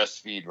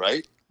RSS feed,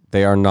 right?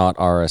 They are not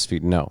RSS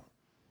feed. No.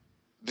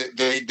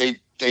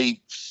 They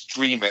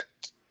stream it.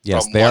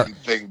 Yes, from they one are.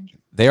 thing.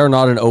 They are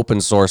not an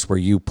open source where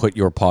you put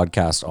your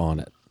podcast on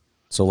it.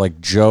 So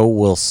like Joe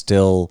will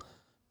still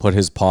put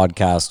his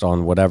podcast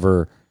on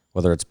whatever,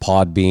 whether it's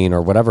Podbean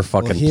or whatever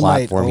fucking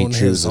platform he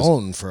chooses. His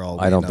own for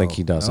all I don't think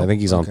he does. No? I think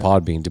he's on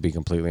Podbean, to be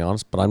completely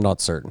honest, but I'm not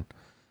certain.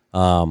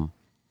 He'll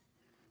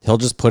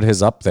just put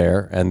his up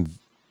there and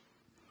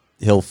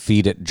he'll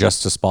feed it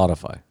just to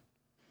Spotify.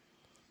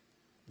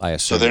 I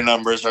assume. So their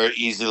numbers are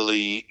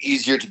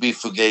easier to be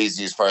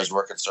fugazi as far as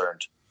we're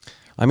concerned.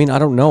 I mean, I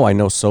don't know. I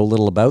know so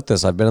little about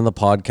this. I've been in the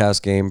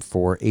podcast game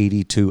for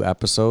 82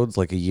 episodes,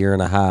 like a year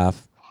and a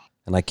half,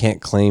 and I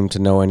can't claim to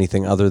know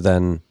anything other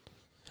than...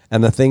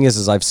 And the thing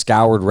is I've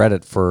scoured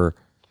Reddit for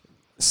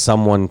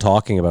someone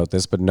talking about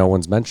this, but no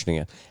one's mentioning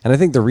it. And I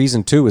think the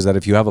reason, too, is that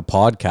if you have a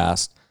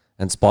podcast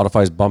and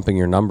Spotify's bumping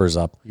your numbers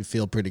up... You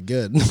feel pretty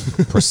good.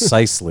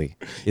 Precisely.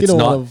 You don't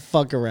want to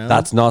fuck around.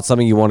 That's not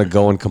something you want to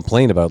go and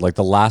complain about. Like,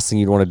 the last thing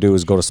you'd want to do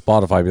is go to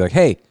Spotify and be like,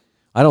 hey,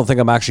 I don't think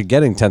I'm actually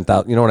getting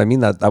 10,000. You know what I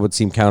mean? That would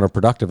seem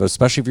counterproductive,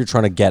 especially if you're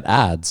trying to get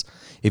ads.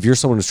 If you're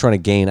someone who's trying to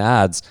gain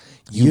ads,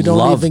 you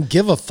don't even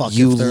give a fuck.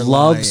 You if they're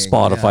love lying.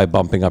 Spotify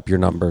bumping up your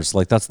numbers.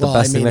 Like, that's the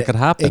best thing that could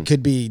happen. It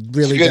could be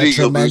really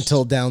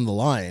detrimental down the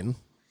line.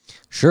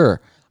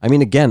 Sure. I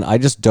mean, again, I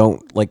just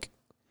don't like.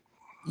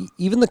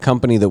 Even the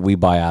company that we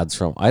buy ads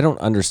from, I don't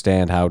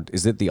understand how.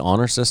 Is it the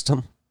honor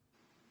system?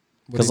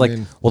 Because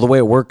well, the way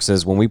it works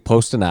is when we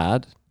post an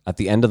ad at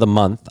the end of the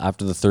month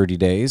after the 30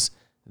 days.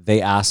 They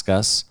ask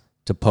us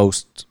to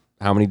post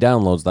how many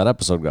downloads that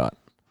episode got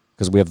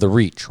because we have the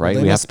reach, right?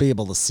 They we must have be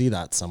able to see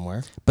that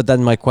somewhere. But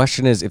then my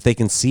question is, if they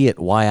can see it,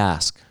 why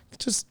ask?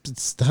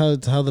 It's how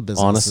the business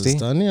Honesty is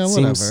done. Yeah,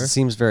 whatever.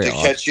 Seems very They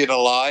odd. catch you in a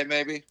lie,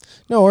 maybe?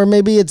 No, or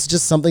maybe it's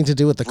just something to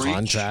do with the Reach.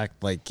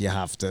 contract. Like you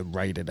have to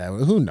write it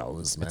out. Who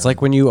knows, man? It's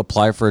like when you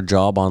apply for a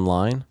job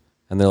online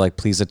and they're like,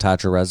 please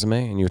attach a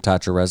resume, and you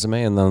attach a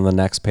resume, and then on the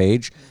next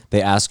page,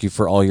 they ask you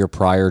for all your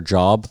prior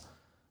job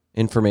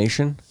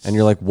information, and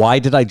you're like, why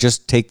did I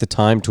just take the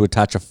time to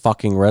attach a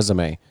fucking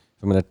resume?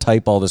 I'm going to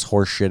type all this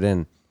horse shit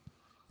in.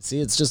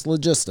 See, it's just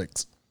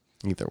logistics.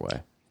 Either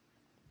way.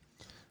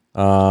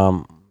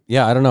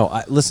 Yeah, I don't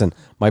know. Listen,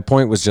 my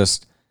point was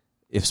just,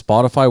 if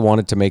Spotify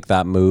wanted to make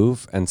that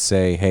move and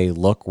say, hey,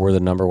 look, we're the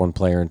number one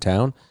player in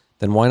town,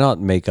 then why not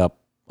make up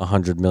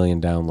 100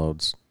 million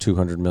downloads,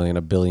 200 million,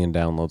 1 billion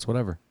downloads,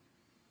 whatever.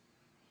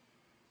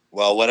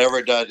 Well, whatever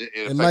it did,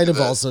 It might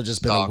have also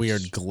just been a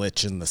weird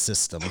glitch in the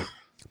system.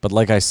 But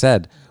like I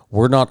said,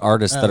 we're not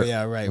artists that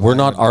are, we're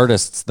not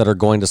artists that are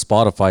going to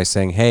Spotify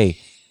saying, hey,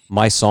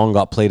 my song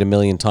got played 1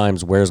 million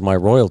times. Where's my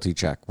royalty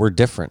check? We're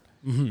different.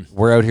 Mm-hmm.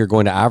 We're out here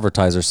going to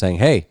advertisers saying,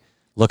 hey,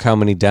 look how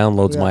many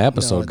downloads my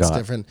episode got.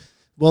 Different.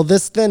 Well,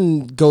 this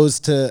then goes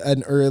to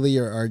an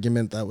earlier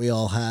argument that we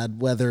all had,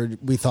 whether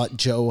we thought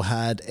Joe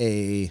had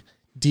a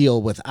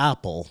deal with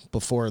Apple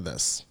before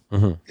this.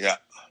 Mm-hmm. Yeah.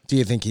 Do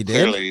you think he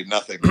did? Clearly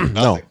nothing.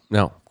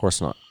 No, of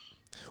course not.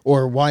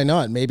 Or why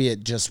not? Maybe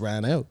it just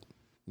ran out.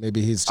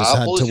 Maybe he's just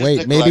Apple had to just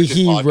wait. Maybe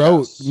he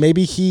podcasts.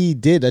 maybe he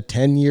did a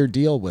 10-year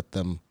deal with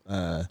them,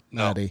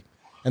 Maddie.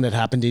 And it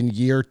happened in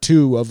year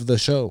 2 of the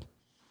show.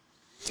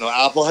 No,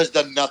 Apple has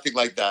done nothing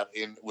like that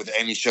with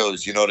any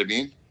shows. You know what I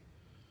mean?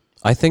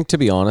 I think, to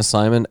be honest,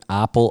 Simon,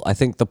 I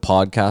think the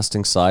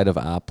podcasting side of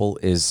Apple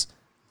is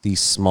the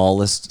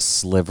smallest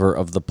sliver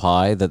of the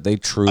pie that they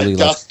truly... A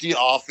dusty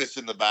office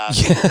in the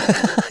bathroom.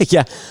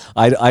 Yeah,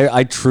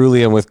 I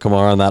truly am with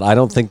Kamar on that. I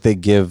don't think they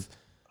give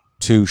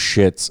two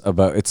shits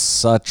about... It's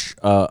such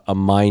a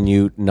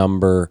minute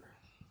number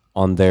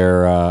on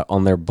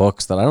their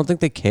books that I don't think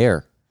they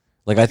care.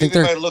 Like, I think they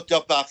they're... might have looked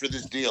up after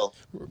this deal.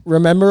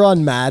 Remember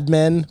on Mad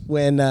Men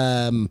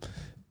when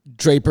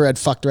Draper had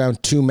fucked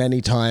around too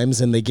many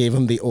times and they gave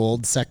him the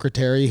old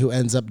secretary who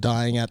ends up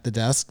dying at the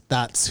desk?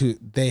 That's who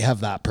they have,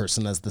 that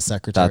person as the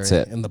secretary. That's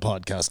it. In the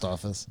podcast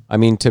office. I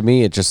mean, to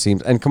me, it just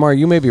seems... And Kamar,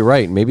 you may be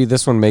right. Maybe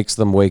this one makes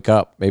them wake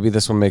up. Maybe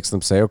this one makes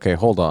them say, okay,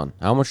 hold on.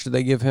 How much did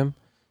they give him?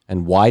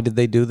 And why did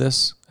they do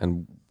this?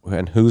 And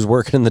who's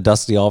working in the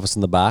dusty office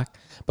in the back?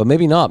 But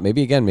maybe not.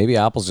 Maybe, again, maybe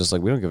Apple's just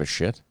like, we don't give a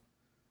shit.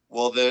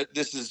 Well,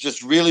 this is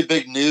just really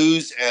big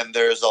news, and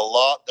there's a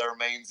lot that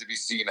remains to be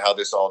seen how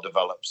this all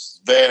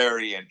develops.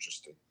 Very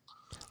interesting.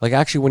 Like,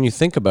 actually, when you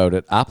think about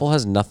it, Apple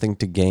has nothing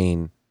to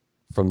gain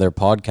from their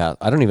podcast.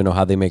 I don't even know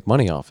how they make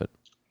money off it.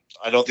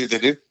 I don't think they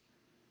do.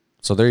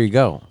 So there you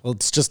go. Well,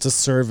 it's just a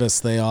service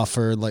they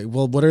offer. Like,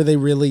 well, what are they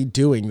really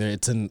doing there?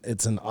 It's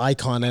an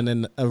icon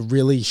and a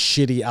really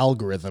shitty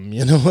algorithm.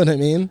 You know what I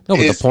mean? No,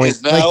 but the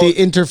point, Like the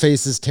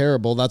interface is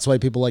terrible. That's why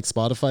people like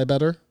Spotify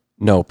better.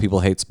 no, people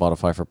hate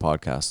Spotify for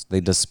podcasts.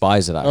 They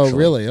despise it, actually. Oh,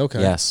 really?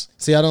 Okay. Yes.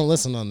 See, I don't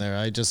listen on there.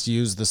 I just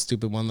use the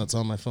stupid one that's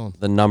on my phone.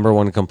 The number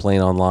one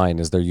complaint online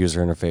is their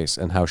user interface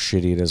and how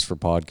shitty it is for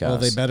podcasts. Well,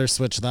 they better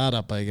switch that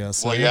up, I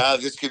guess. Well, eh? yeah,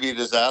 this could be a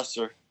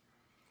disaster.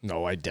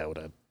 No, I doubt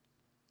it.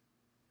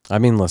 I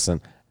mean,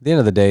 listen, at the end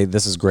of the day,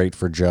 this is great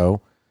for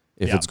Joe.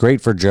 If Yeah. it's great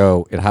for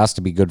Joe, it has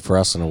to be good for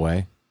us in a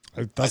way.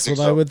 That's think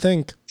what I so. would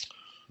think.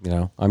 You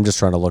know, I'm just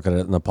trying to look at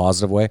it in a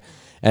positive way.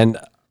 And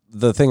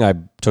the thing I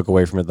took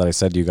away from it that I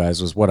said to you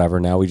guys was whatever.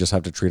 Now we just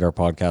have to treat our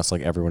podcast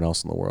like everyone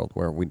else in the world,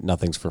 where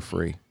nothing's for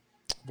free.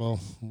 Well,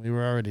 we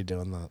were already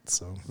doing that,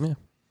 so. Either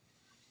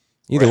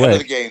We're ahead of way,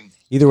 the game.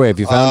 if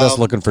you found us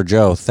looking for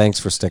Joe, thanks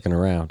for sticking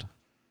around.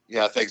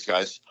 Yeah, thanks,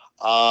 guys.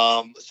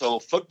 So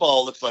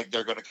football looks like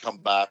they're going to come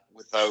back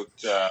without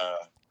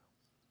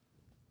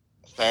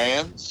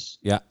fans,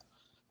 Yeah.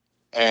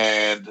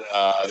 and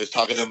they're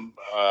talking to them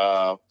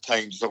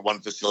playing just at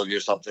one facility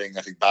or something.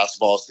 I think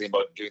basketball is thinking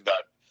about doing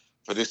that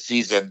for this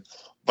season,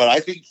 but I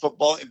think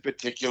football in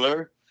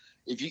particular.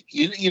 If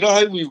you know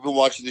how we've been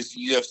watching these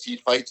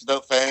UFC fights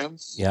without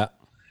fans, Yeah.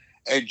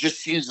 it just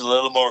seems a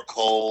little more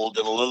cold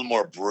and a little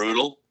more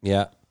brutal.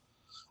 Yeah.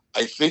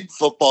 I think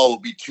football will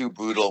be too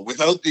brutal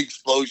without the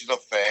explosion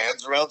of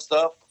fans around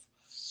stuff.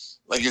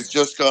 Like, it's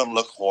just going to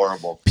look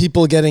horrible.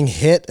 People getting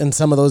hit and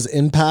some of those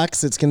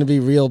impacts, it's going to be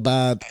real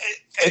bad.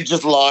 And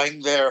just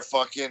lying there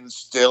fucking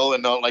still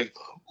and not like,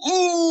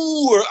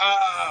 ooh, or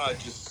ah,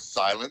 just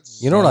silence.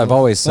 You know what I've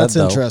always said, That's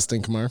though?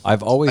 interesting, Kamar.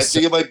 I've I always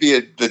think it might be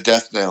the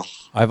death knell.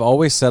 I've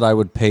always said I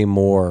would pay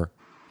more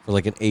for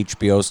like an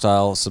HBO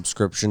style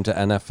subscription to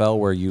NFL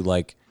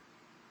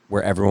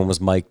where everyone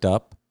was mic'd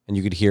up and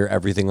you could hear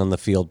everything on the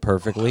field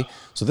perfectly.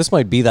 So this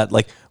might be that.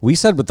 Like we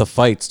said with the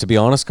fights, to be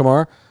honest,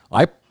 Kamar,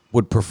 I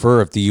would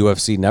prefer if the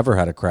UFC never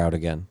had a crowd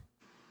again.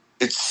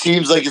 It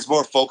seems like it's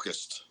more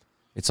focused.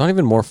 It's not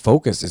even more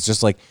focused. It's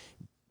just like,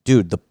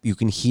 dude, you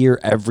can hear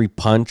every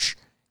punch.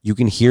 You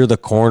can hear the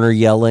corner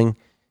yelling.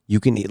 You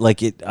can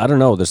like it. I don't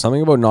know. There's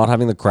something about not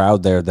having the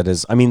crowd there that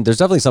is. I mean, there's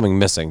definitely something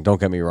missing. Don't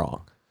get me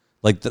wrong.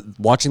 Like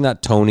watching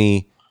that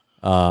Tony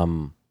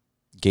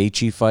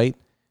Gaethje fight,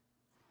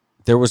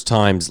 there was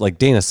times, like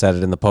Dana said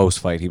it in the post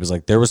fight. He was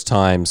like, there was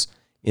times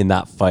in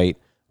that fight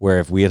where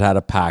if we had had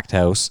a packed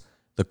house,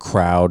 the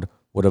crowd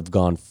would have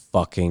gone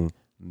fucking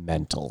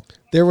mental.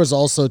 There was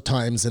also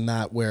times in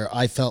that where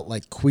I felt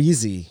like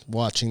queasy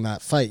watching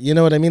that fight. You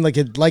know what I mean?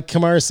 Like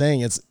Kamar is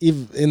saying, it's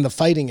in the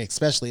fighting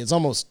especially, it's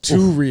almost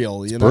too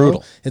real. You know,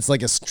 brutal. It's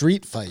like a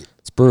street fight.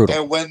 It's brutal.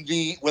 And when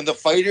the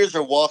fighters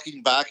are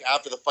walking back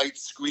after the fight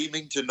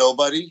screaming to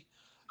nobody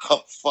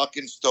how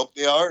fucking stoked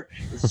they are,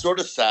 it's sort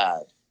of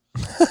sad.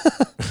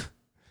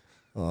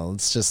 Well,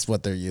 it's just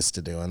what they're used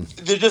to doing.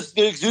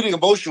 They're exuding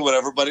emotion or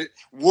whatever, but it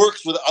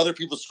works with other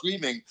people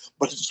screaming.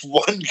 But it's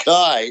one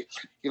guy.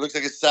 He looks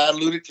like a sad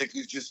lunatic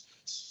who's just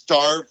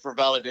starved for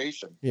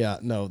validation. Yeah,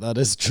 no, that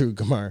is true,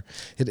 Kamar.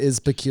 It is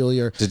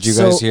peculiar. Did you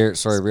guys hear?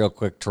 Sorry, real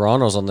quick.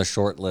 Toronto's on the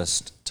short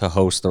list to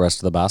host the rest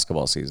of the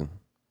basketball season.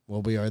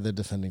 Well, we are the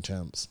defending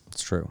champs.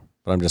 It's true.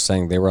 But I'm just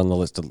saying they were on the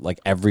list of like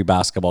every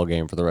basketball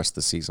game for the rest of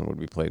the season would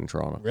be played in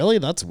Toronto. Really?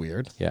 That's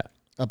weird. Yeah.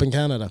 Up in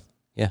Canada.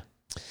 Yeah.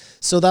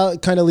 So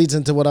that kind of leads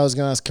into what I was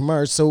going to ask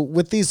Kamar. So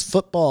with these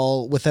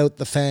football without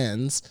the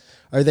fans,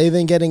 are they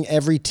then getting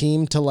every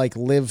team to like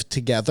live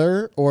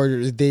together, or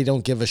they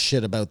don't give a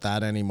shit about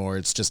that anymore?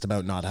 It's just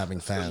about not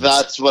having fans.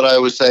 That's what I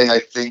was saying. I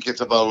think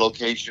it's about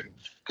location.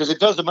 Because it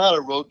doesn't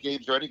matter, road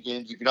games or any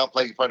games, if you're not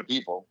playing in front of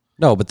people.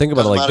 No, but think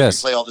about it Doesn't like matter if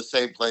this. you play all the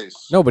same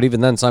place. No, but even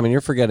then, Simon,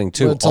 you're forgetting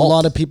too. Well, it's a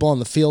lot of people on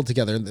the field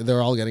together.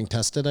 They're all getting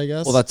tested, I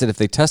guess. Well, that's it. If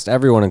they test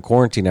everyone and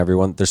quarantine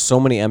everyone, there's so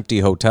many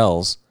empty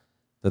hotels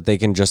that they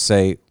can just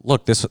say,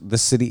 look, this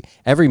city,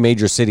 every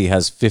major city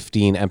has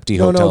 15 empty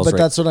hotels. No, but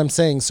that's what I'm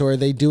saying. So are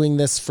they doing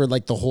this for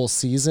like the whole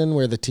season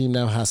where the team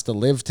now has to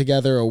live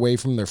together away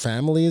from their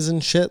families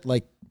and shit?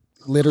 Like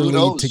literally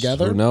knows?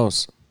 together? Who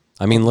knows?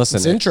 I mean, listen,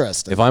 It's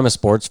interesting. If I'm a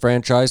sports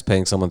franchise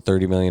paying someone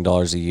 $30 million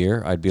a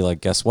year, I'd be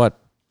like, guess what?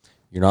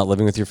 You're not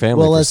living with your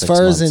family. Well, for as 6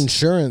 far as months.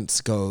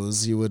 insurance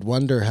goes, you would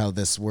wonder how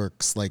this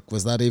works. Like,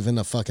 was that even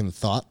a fucking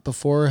thought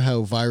before?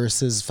 How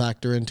viruses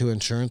factor into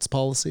insurance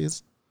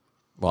policies?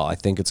 Well, I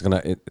think it's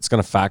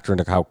gonna factor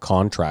into how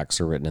contracts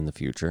are written in the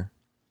future.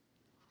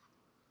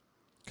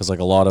 Because like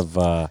a lot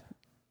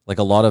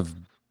of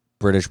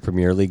British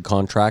Premier League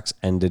contracts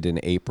ended in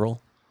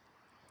April.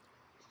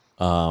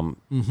 And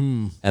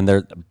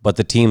but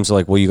the teams are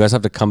like, well, you guys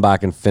have to come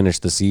back and finish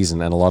the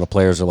season, and a lot of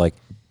players are like,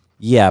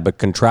 yeah, but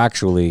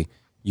contractually,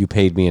 you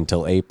paid me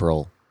until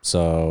April,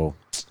 so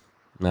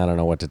I don't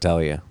know what to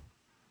tell you.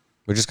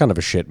 Which is kind of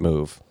a shit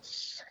move.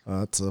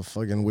 That's a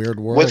fucking weird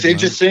world. What's man.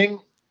 interesting,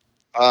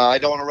 I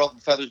don't want to ruffle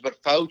feathers,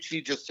 but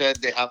Fauci just said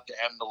they have to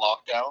end the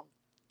lockdown.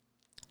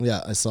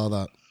 Yeah, I saw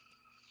that.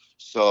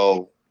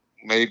 So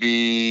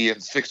maybe in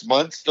 6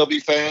 months there'll be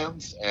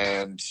fans.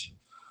 And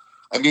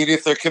I mean,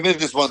 if they're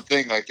committed is one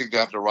thing, I think they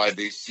have to ride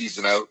the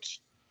season out.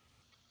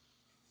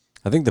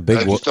 I think the I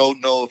big just don't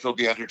know if it'll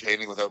be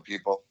entertaining without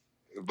people.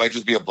 It might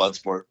just be a blood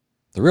sport.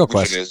 the real which it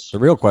question is. the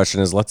real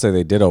question is, let's say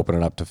they did open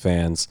it up to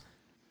fans,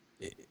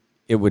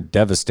 it would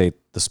devastate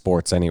the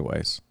sports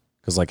anyways,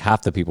 because like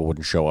half the people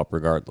wouldn't show up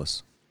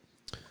regardless.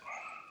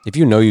 If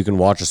you know you can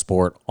watch a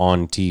sport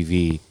on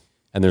TV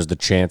and there's the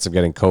chance of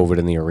getting COVID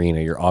in the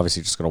arena, you're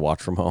obviously just going to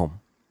watch from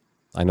home.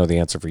 I know the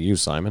answer for you,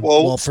 Simon.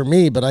 Well, for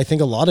me, but I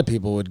think a lot of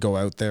people would go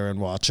out there and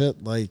watch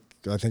it. Like,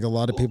 I think a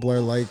lot of people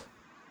are like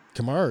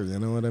Kamar, you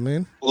know what I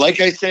mean? Like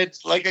I said,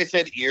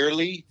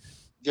 yearly,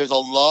 there's a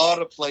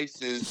lot of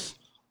places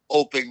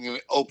opening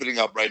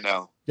up right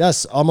now.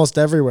 Yes, almost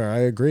everywhere. I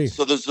agree.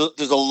 So there's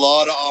a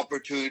lot of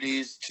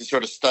opportunities to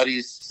sort of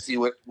study, see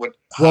what Well,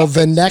 happens, the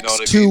you know next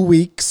what I 2 mean?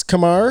 weeks,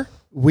 Kamar,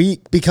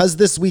 because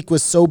this week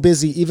was so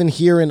busy, even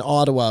here in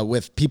Ottawa,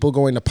 with people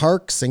going to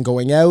parks and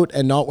going out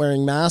and not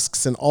wearing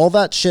masks and all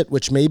that shit,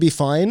 which may be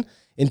fine.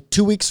 In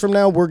 2 weeks from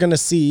now, we're going to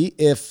see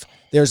if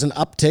there's an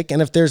uptick.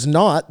 And if there's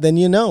not, then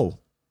you know.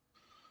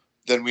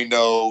 Then we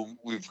know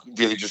we've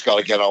really just got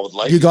to get on with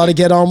life. You got to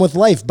get on with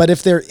life. But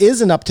if there is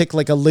an uptick,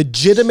 like a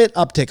legitimate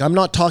uptick, I'm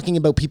not talking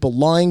about people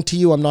lying to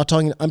you. I'm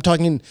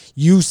talking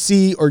you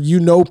see or you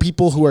know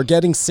people who are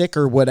getting sick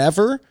or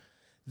whatever,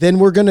 then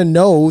we're going to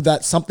know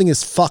that something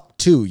is fucked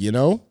too, you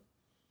know?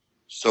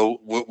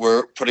 So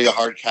we're putting a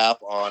hard cap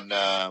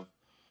on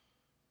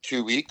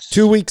 2 weeks.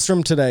 2 weeks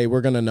from today,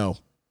 we're going to know.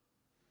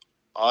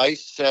 I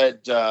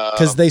said...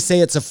 Because they say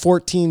it's a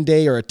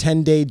 14-day or a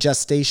 10-day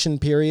gestation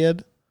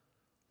period.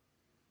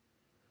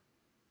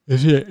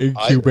 Is it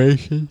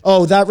incubation?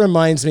 Oh, that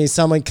reminds me,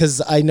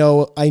 because I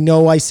know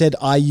I said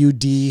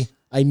IUD.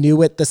 I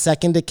knew it the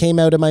second it came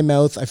out of my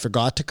mouth. I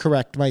forgot to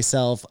correct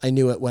myself. I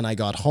knew it when I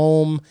got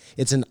home.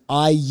 It's an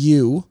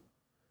IU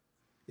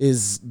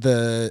is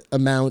the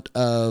amount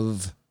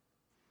of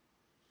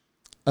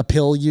a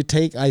pill you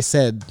take. I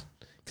said,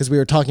 because we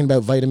were talking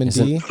about vitamin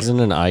D. Isn't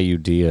an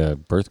IUD a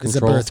birth control? It's a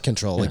birth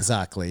control, Yeah.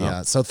 exactly. Oh.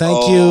 Yeah. So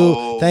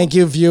thank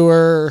you,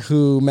 viewer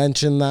who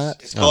mentioned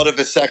that. It's called a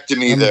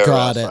vasectomy there,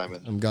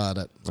 Simon. I'm got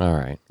it. All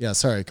right. Yeah.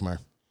 Sorry, Kumar.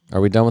 Are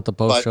we done with the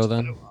post But, show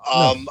then?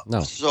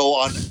 No. So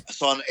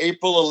on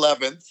April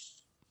 11th,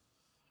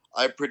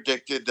 I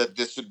predicted that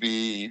this would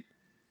be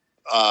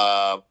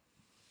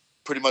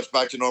pretty much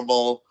back to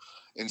normal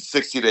in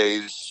 60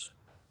 days.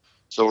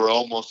 So we're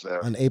almost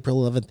there. On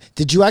April 11th.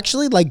 Did you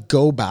actually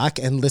go back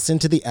and listen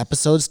to the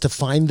episodes to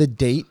find the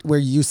date where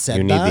you said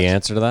You need that? the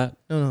answer to that?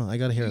 No, I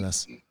got to hear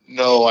this.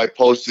 No, I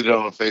posted it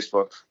on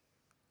Facebook.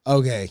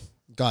 Okay.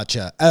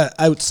 Gotcha.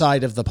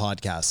 Outside of the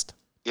podcast.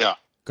 Yeah.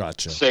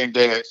 Gotcha. Same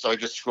day. So I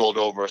just scrolled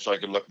over so I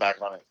could look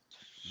back on it.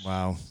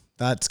 Wow.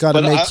 That's got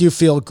to But make you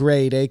feel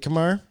great, eh,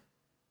 Kamar?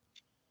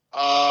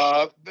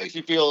 Makes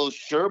me feel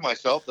sure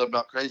myself that I'm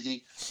not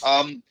crazy.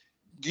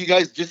 Do you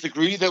guys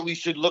disagree that we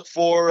should look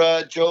for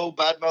Joe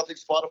badmouthing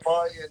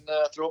Spotify and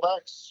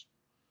throwbacks?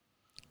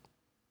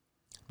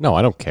 No,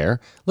 I don't care.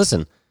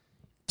 Listen,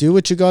 Do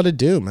what you got to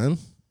do, man.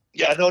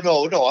 Yeah, no.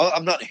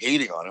 I'm not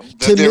hating on him.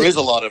 To There me- is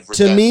a lot of To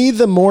resentment. me,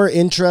 the more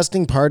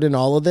interesting part in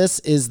all of this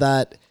is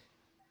that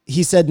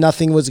he said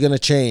nothing was going to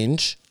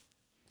change,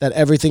 that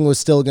everything was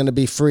still going to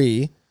be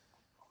free.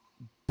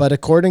 But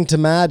according to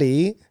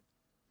Maddie,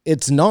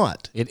 it's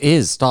not. it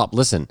is. Stop.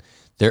 Listen.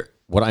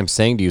 What I'm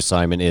saying to you,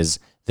 Simon, is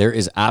there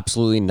is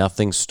absolutely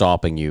nothing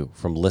stopping you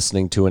from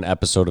listening to an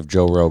episode of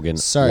Joe Rogan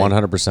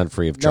 100%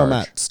 free of charge. No,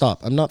 Matt,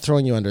 stop. I'm not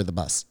throwing you under the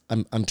bus.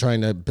 I'm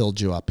trying to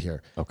build you up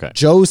here. Okay.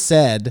 Joe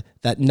said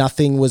that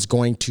nothing was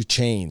going to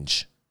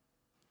change.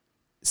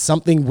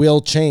 Something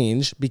will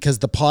change because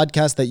the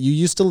podcast that you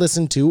used to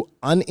listen to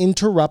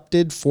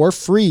uninterrupted for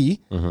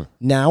free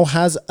now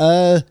has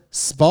a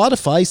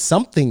Spotify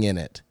something in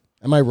it.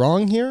 Am I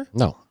wrong here?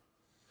 No.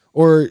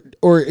 Or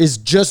is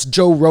just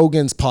Joe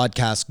Rogan's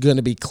podcast going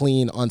to be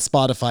clean on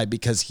Spotify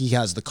because he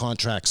has the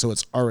contract, so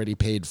it's already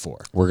paid for?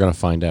 We're going to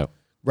find out.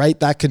 Right?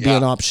 That could be Yeah,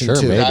 an option sure,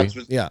 too.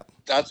 maybe. Yeah.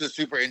 That's what's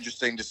super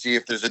interesting to see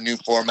if there's a new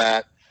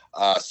format,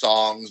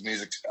 songs,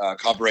 music,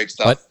 copyright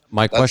stuff. But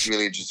my That's question,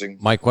 really interesting.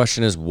 my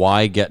question is,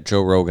 why get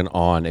Joe Rogan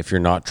on if you're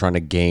not trying to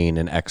gain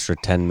an extra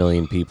 10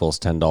 million people's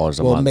 $10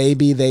 a Well, month?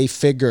 maybe they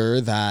figure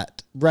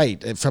that,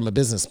 right, from a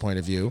business point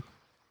of view.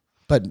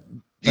 But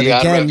Yeah,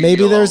 again, revenue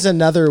maybe there's alone.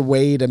 another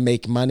way to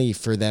make money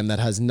for them that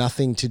has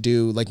nothing to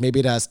do, like maybe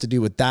it has to do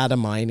with data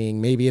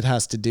mining. Maybe it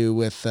has to do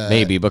with...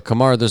 Maybe, but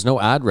Kamar, there's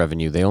no ad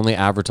revenue. They only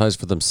advertise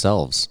for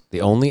themselves. The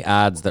only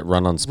ads that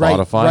run on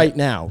Spotify. Right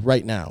now.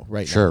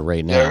 Sure,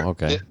 right now.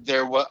 Okay.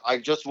 What I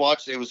just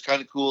watched, it was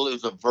kind of cool. It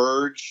was a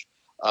Verge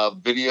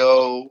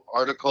video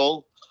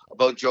article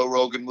about Joe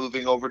Rogan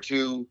moving over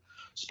to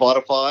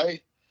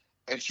Spotify,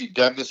 and she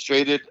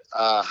demonstrated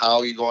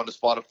how you go onto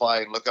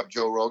Spotify and look up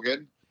Joe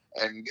Rogan,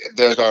 and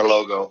there's our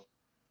logo.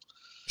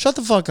 Shut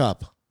the fuck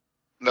up.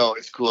 No,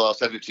 it's cool. I'll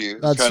send it to you.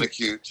 It's That's- kind of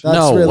cute. That's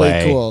No really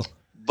way. cool.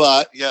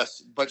 But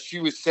yes, but she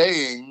was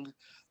saying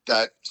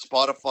that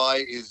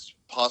Spotify is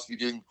possibly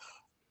doing,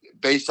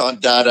 based on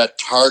data,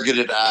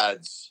 targeted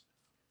ads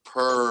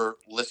per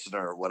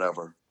listener or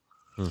whatever.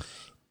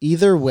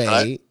 Either And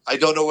way, I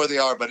don't know where they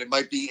are, but it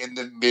might be in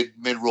the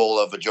mid roll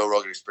of a Joe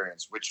Rogan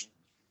Experience, which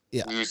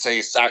Yeah. we would say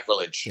is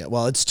sacrilege. yeah,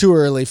 well, it's too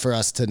early for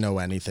us to know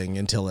anything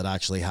until it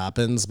actually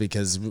happens,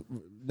 because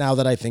now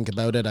that I think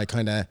about it, I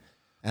kind of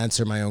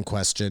answer my own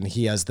question.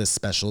 He has this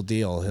special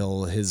deal.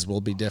 His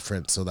will be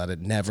different so that it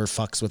never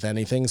fucks with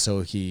anything,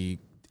 so he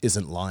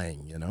isn't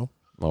lying, you know?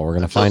 Well, we're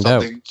gonna Until find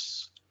out. something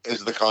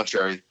is the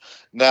contrary.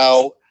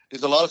 Now,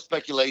 there's a lot of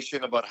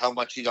speculation about how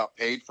much he got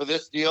paid for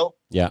this deal.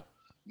 Yeah.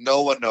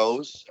 No one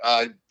knows.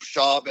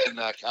 Schaub and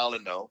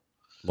Callan know.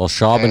 Well,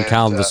 Schaub and And,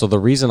 Callan. So the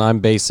reason I'm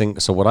basing,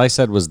 so what I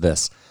said was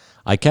this: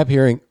 I kept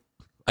hearing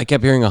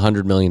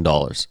 $100 million,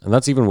 and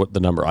that's even what the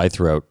number I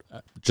threw out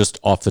just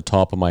off the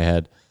top of my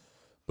head.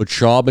 But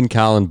Schaub and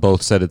Callan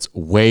both said it's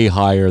way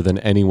higher than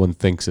anyone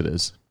thinks it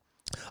is.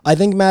 I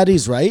think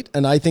Maddie's right,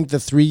 and I think the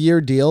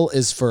 3-year deal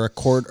is for a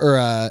quarter,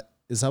 or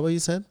is that what you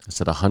said? I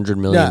said $100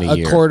 million Yeah, a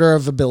year.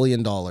 $250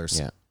 million.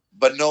 Yeah.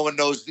 But no one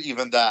knows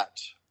even that,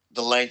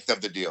 the length of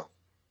the deal.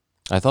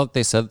 I thought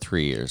they said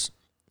 3 years.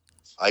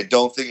 I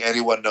don't think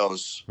anyone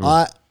knows.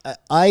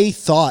 I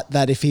thought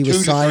that if he 2 was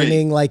to 3.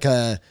 signing like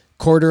a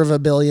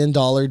 $250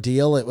 million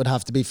deal, it would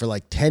have to be for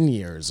like 10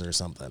 years or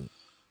something.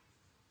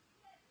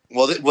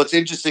 Well, what's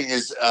interesting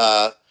is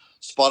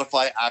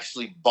Spotify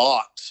actually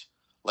bought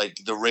like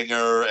The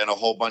Ringer and a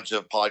whole bunch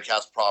of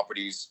podcast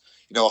properties.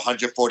 You know,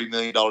 $140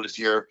 million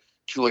here,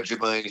 $200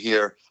 million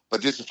here,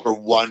 but this is for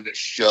one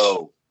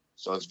show.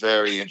 So it's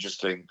very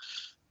interesting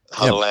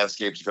how Yeah. the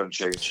landscape is going to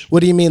change.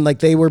 What do you mean? Like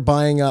they were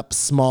buying up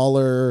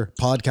smaller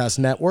podcast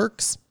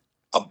networks?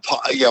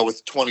 Yeah,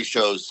 with 20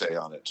 shows, say,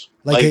 on it.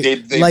 Like, they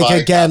like buy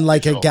again, Gas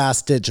like Digital. a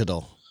Gas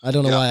Digital. I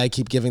don't know Yeah. why I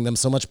keep giving them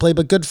so much play,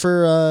 but good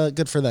for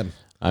them.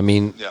 I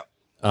mean,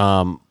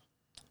 Yeah.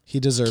 He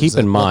deserves Keep it.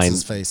 in What's mind-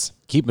 his face?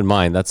 keep in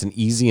mind that's an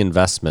easy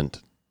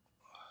investment.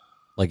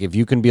 Like if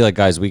you can be like,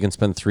 guys, we can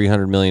spend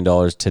 $300 million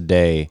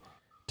today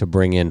to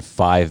bring in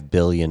 $5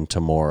 billion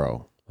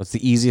tomorrow. That's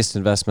the easiest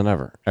investment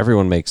ever.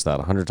 Everyone makes that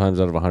 100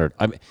 times out of 100.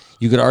 I mean,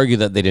 you could argue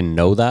that they didn't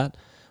know that,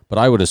 but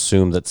I would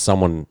assume that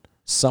someone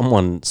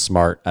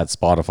smart at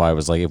Spotify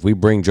was like, if we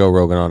bring Joe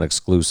Rogan on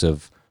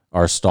exclusive,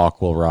 our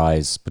stock will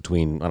rise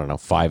between, I don't know,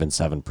 5 and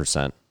 7%.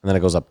 And then it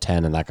goes up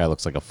 10 and that guy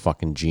looks like a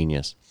fucking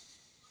genius.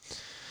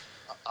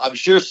 I'm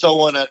sure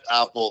someone at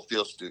Apple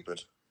feels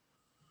stupid.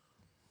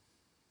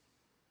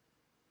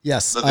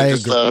 Yes, That I they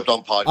just agree. slept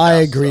on podcasts. I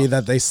agree so.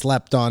 that they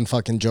slept on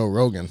fucking Joe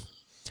Rogan.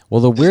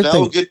 Well, the weird Now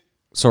thing, get-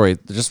 sorry,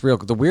 just real,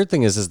 the weird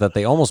thing is that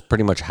they almost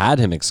pretty much had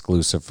him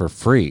exclusive for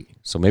free.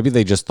 So maybe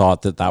they just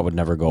thought that would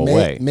never go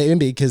away. Maybe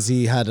because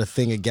he had a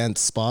thing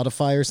against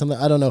Spotify or something.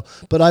 I don't know.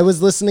 But I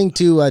was listening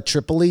to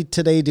Tripoli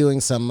today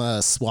doing some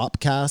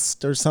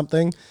Swapcast or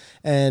something.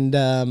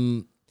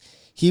 And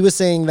he was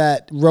saying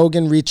that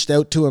Rogan reached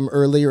out to him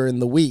earlier in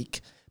the week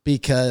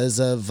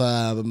because of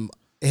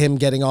him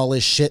getting all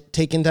his shit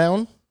taken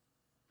down.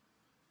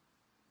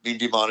 being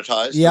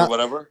demonetized Yeah. or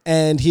whatever.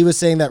 And he was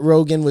saying that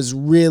Rogan was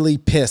really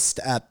pissed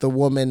at the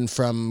woman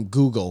from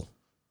Google,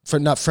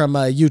 from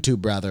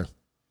YouTube rather.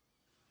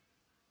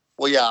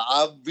 Well, yeah,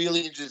 I'm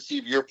really interested to see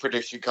if your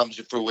prediction comes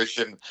to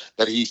fruition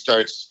that he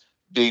starts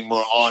being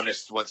more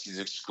honest once he's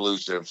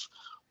exclusive.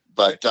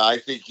 But I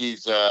think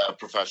he's a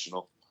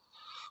professional.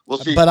 We'll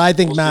see. But I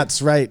think We'll see.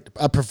 Matt's right.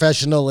 A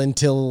professional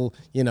until,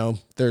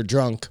 they're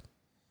drunk.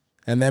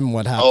 And then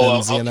what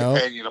happens,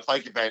 companion, a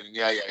fight companion.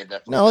 Yeah,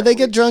 definitely. No, they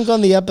get drunk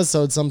on the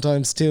episode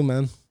sometimes too,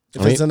 man.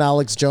 If I mean, it's an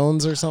Alex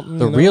Jones or something.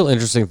 The real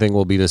interesting thing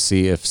will be to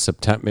see if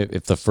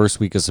the first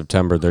week of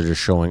September, they're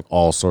just showing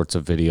all sorts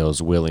of videos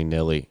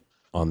willy-nilly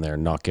on there,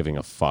 not giving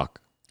a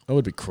fuck. That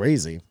would be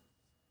crazy.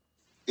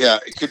 Yeah,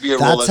 it could be a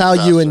That's roulette how you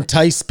disaster.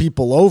 entice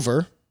people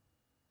over.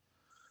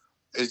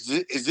 Is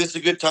this a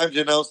good time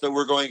to announce that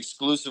we're going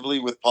exclusively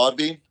with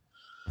Podbean?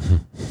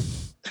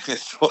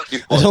 It's what you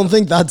I want. don't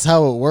think that's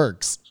how it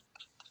works.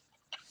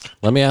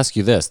 Let me ask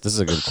you this. This is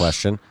a good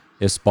question.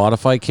 If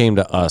Spotify came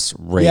to us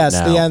right Yes,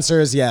 now, the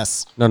answer is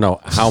yes. no,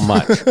 how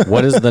much?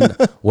 what is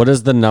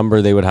the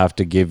number they would have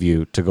to give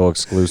you to go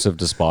exclusive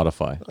to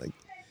Spotify?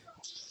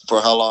 For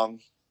how long?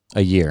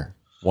 A year,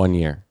 1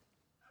 year.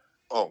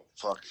 Oh,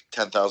 fuck.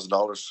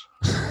 $10,000.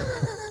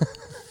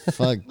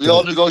 Fuck. We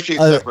all negotiate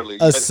separately. You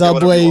A guys get whatever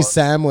you Subway want.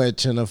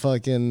 sandwich and a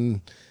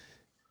fucking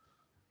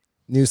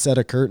new set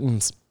of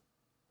curtains.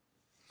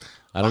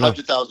 I don't know.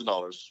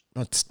 $100,000.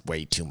 That's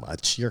way too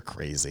much. You're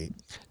crazy.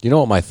 Do you know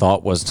what my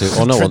thought was too?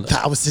 Oh no. well,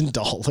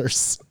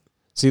 $100,000.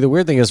 See, the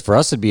weird thing is for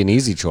us, it'd be an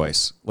easy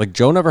choice. Like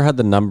Joe never had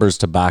the numbers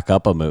to back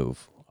up a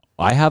move.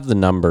 I have the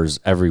numbers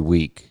every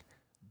week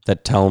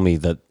that tell me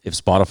that if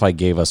Spotify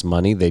gave us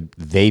money,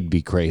 they'd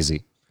be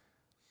crazy.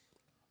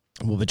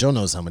 Well, but Joe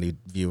knows how many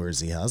viewers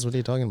he has. What are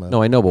you talking about?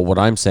 No, I know, but what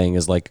I'm saying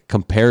is like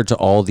compared to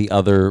all the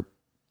other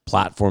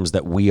platforms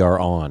that we are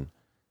on,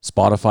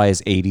 Spotify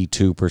is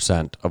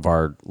 82% of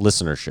our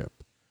listenership.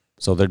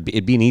 So it'd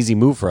be an easy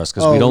move for us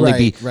because Oh,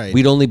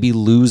 we'd only be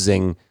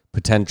losing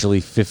potentially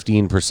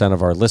 15%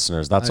 of our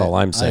listeners. That's all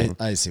I'm saying.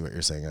 I see what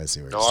you're saying.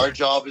 No, our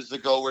job is to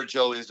go where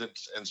Joe isn't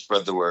and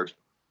spread the word.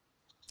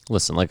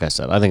 Listen, like I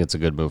said, I think it's a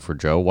good move for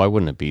Joe. Why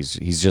wouldn't it be?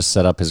 He's just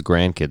set up his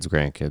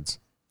grandkids.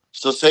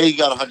 So say you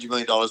got $100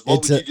 million. What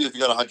would you do if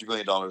you got $100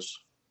 million?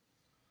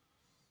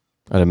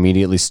 I'd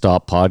immediately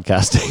stop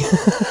podcasting.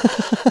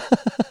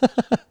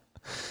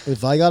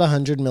 If I got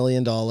 $100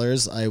 million,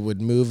 I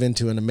would move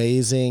into an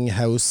amazing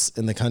house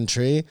in the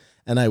country,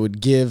 and I would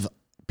give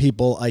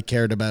people I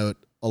cared about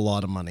a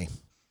lot of money.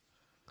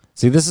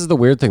 See, this is the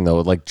weird thing,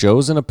 though. Like,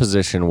 Joe's in a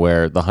position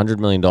where the $100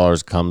 million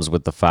comes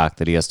with the fact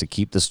that he has to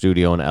keep the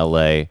studio in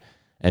LA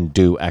and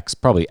do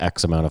probably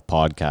X amount of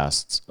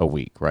podcasts a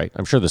week, right?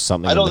 I'm sure there's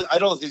something. I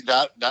don't think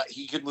that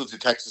he could move to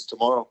Texas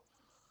tomorrow.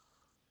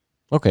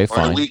 Okay, Or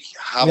fine. in a week,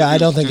 have Yeah, a I new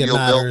don't think it studio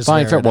built. matters.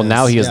 Fine, where fair. it Well,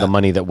 now is. he has Yeah. the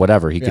money that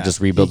whatever. He could just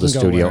rebuild he the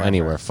can go studio wherever.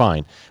 anywhere.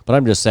 Fine. But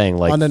I'm just saying,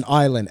 like, On an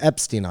island,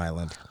 Epstein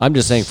Island. I'm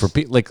just saying for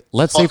people, like,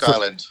 let's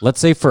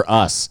say for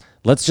us,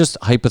 let's just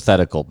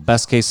hypothetical,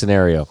 best case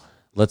scenario.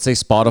 Let's say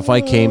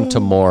Spotify came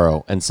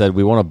tomorrow and said,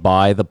 we want to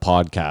buy the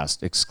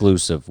podcast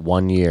exclusive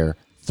 1 year,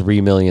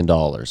 $3 million,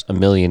 $1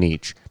 million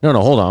each. No,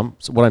 hold on.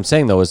 So what I'm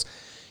saying though is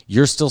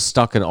you're still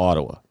stuck in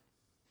Ottawa.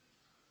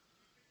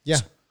 Yeah,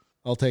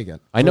 I'll take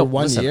it. I know. For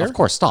 1 Listen, year? Of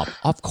course, stop.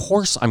 Of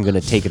course I'm going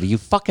to take it. Are you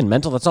fucking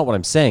mental? That's not what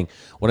I'm saying.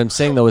 What I'm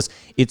saying, though, is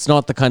it's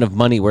not the kind of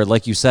money where,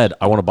 like you said,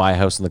 I want to buy a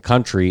house in the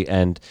country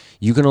and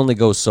you can only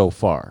go so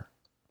far.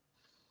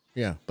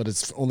 Yeah, but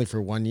it's only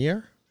for 1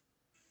 year?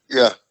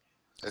 Yeah.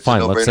 It's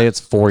Fine, a let's no-brainer. say it's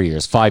 4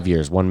 years, 5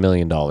 years, $1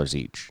 million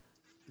each.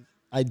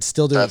 I'd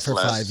still do That's it for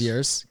less. 5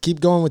 years. Keep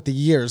going with the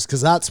years,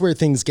 because that's where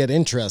things get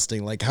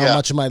interesting. Like, how Yeah.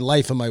 much of my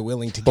life am I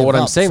willing to give But what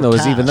I'm up saying, for though,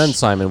 is even then, cash?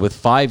 Simon, with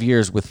 5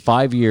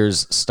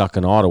 years stuck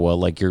in Ottawa,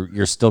 like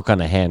you're still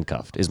kind of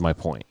handcuffed, is my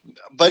point.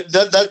 But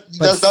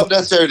that's not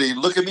necessarily.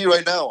 Look at me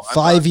right now. I'm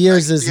 5 not-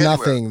 years I is can be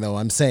anywhere. nothing, though,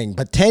 I'm saying.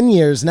 But 10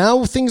 years,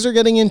 now things are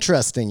getting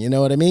interesting. You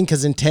know what I mean?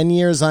 Because in 10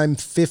 years, I'm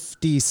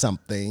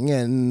 50-something.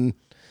 And,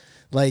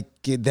 like,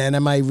 then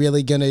am I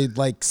really going to,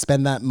 like,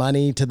 spend that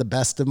money to the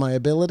best of my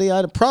ability?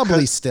 I'd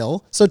probably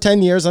still. So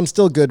 10 years, I'm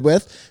still good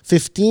with.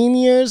 15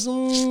 years,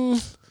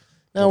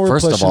 now we're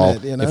First pushing of all,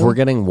 it, you know? if we're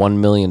getting $1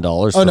 million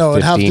for Oh, no,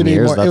 it'd have 15 to be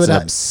years, more. that's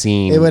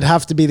obscene. It would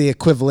have to be the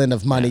equivalent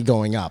of money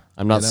going up.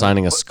 I'm not you know?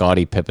 signing a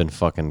Scottie Pippen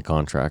fucking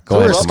contract. Go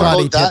Poor ahead, Well, Kamar.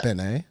 Scottie That- Pippen,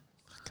 eh?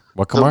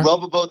 What, The Kamar?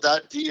 rub about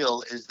that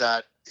deal is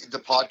that the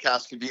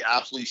podcast can be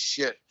absolutely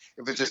shit.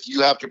 If it's just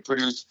you have to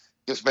produce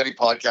this many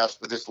podcasts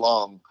for this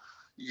long,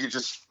 you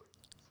just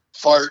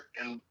fart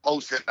and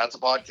post it. That's a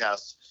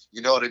podcast.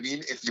 You know what I mean?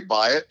 If you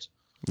buy it,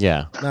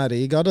 Yeah. Maddie,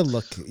 you gotta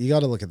look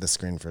at the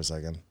screen for a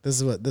second.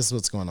 This is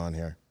what's going on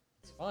here.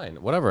 It's fine.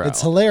 Whatever.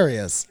 It's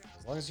hilarious.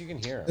 As long as you can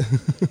hear him.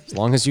 As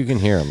long as you can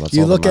hear him. That's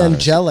You all that look matters.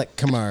 angelic,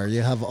 Kamar.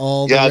 You have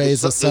all the Yeah,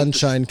 rays of this-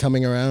 sunshine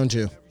coming around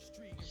you.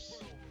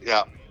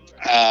 yeah,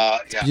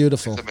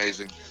 beautiful. It's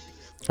amazing.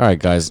 All right,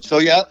 guys. So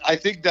yeah, I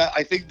think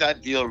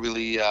that deal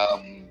really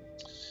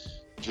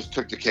just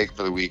took the cake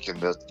for the week,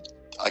 and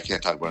I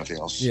can't talk about anything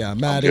else. Yeah, I'm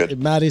good.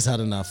 Maddie's had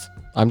enough.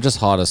 I'm just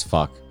hot as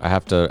fuck. I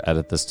have to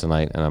edit this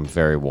tonight, and I'm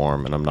very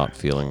warm, and I'm not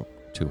feeling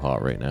too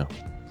hot right now.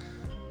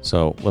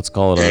 So let's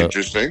call it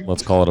Interesting.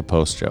 Let's call it a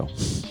post show.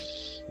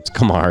 It's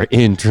Kamar.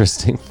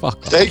 Interesting. Fuck.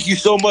 off. Thank you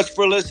so much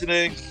for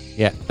listening.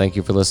 Yeah. Thank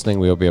you for listening.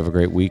 We hope you have a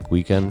great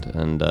weekend,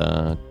 and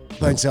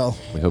Thanks, y'all.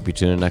 we hope you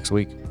tune in next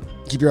week.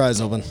 Keep your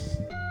eyes open.